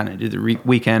then, you know, kind of do the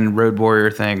weekend road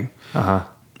warrior thing,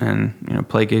 and, you know,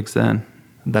 play gigs then.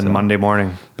 Then Monday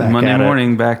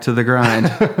morning, back to the grind.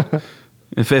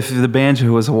 If the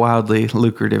banjo was a wildly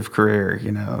lucrative career,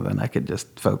 then I could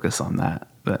just focus on that.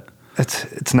 But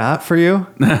it's not for you?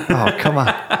 Oh, come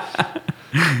on.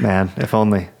 Man, if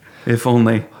only. If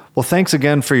only. Well, thanks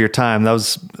again for your time. That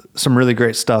was some really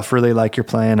great stuff. Really like your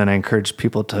playing, and I encourage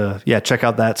people to check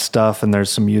out that stuff. And there's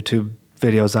some YouTube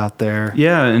videos out there.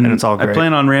 Yeah, and it's all great. I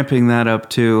plan on ramping that up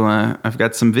too. I've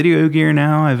got some video gear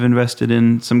now. I've invested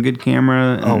in some good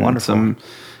camera and some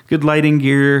good lighting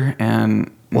gear,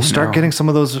 and we'll start getting some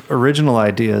of those original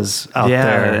ideas out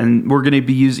there. Yeah, and we're going to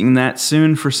be using that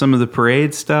soon for some of the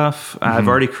parade stuff. Mm-hmm. I've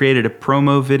already created a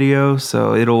promo video,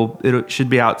 so it should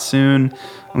be out soon.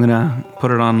 I'm going to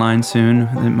put it online soon.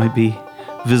 It might be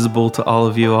visible to all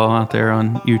of you all out there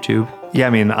on YouTube. Yeah, I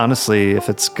mean, honestly, if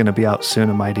it's going to be out soon,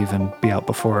 it might even be out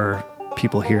before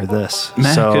people hear this.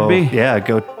 Could be. Yeah,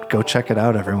 go check it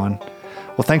out, everyone.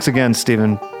 Well, thanks again,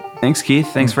 Stephen. Thanks, Keith.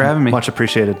 Thanks for having me. Much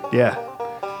appreciated. Yeah.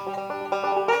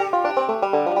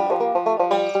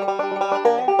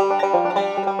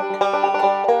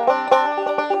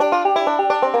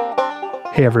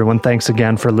 Hey everyone, thanks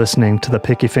again for listening to the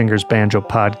Picky Fingers Banjo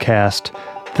Podcast.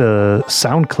 The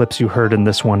sound clips you heard in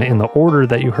this one, in the order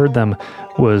that you heard them,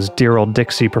 was Dear Old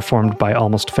Dixie performed by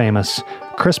Almost Famous,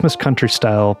 Christmas Country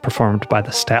Style performed by the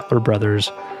Statler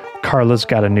Brothers, Carla's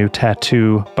Got a New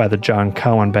Tattoo by the John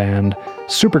Cowan Band,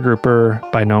 Super Grouper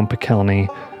by Noam Pikelny,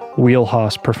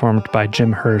 Wheelhouse performed by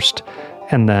Jim Hurst,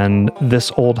 and then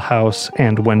This Old House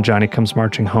and When Johnny Comes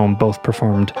Marching Home, both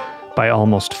performed by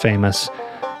Almost Famous.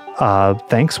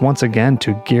 Thanks once again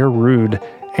to Gear Rude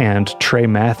and Trey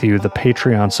Matthew, the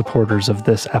Patreon supporters of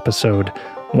this episode.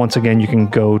 Once again, you can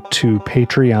go to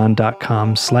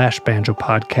patreon.com/banjo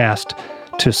podcast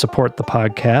to support the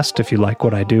podcast if you like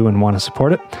what I do and want to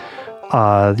support it.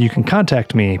 You can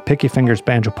contact me,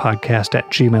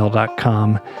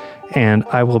 pickyfingersbanjopodcast@gmail.com, and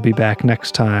I will be back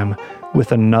next time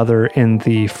with another in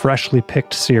the freshly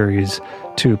picked series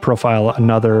to profile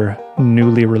another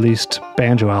newly released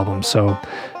banjo album. So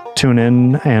tune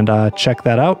in and check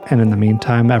that out. And in the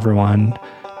meantime, everyone,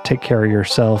 take care of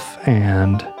yourself,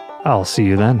 and I'll see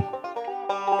you then.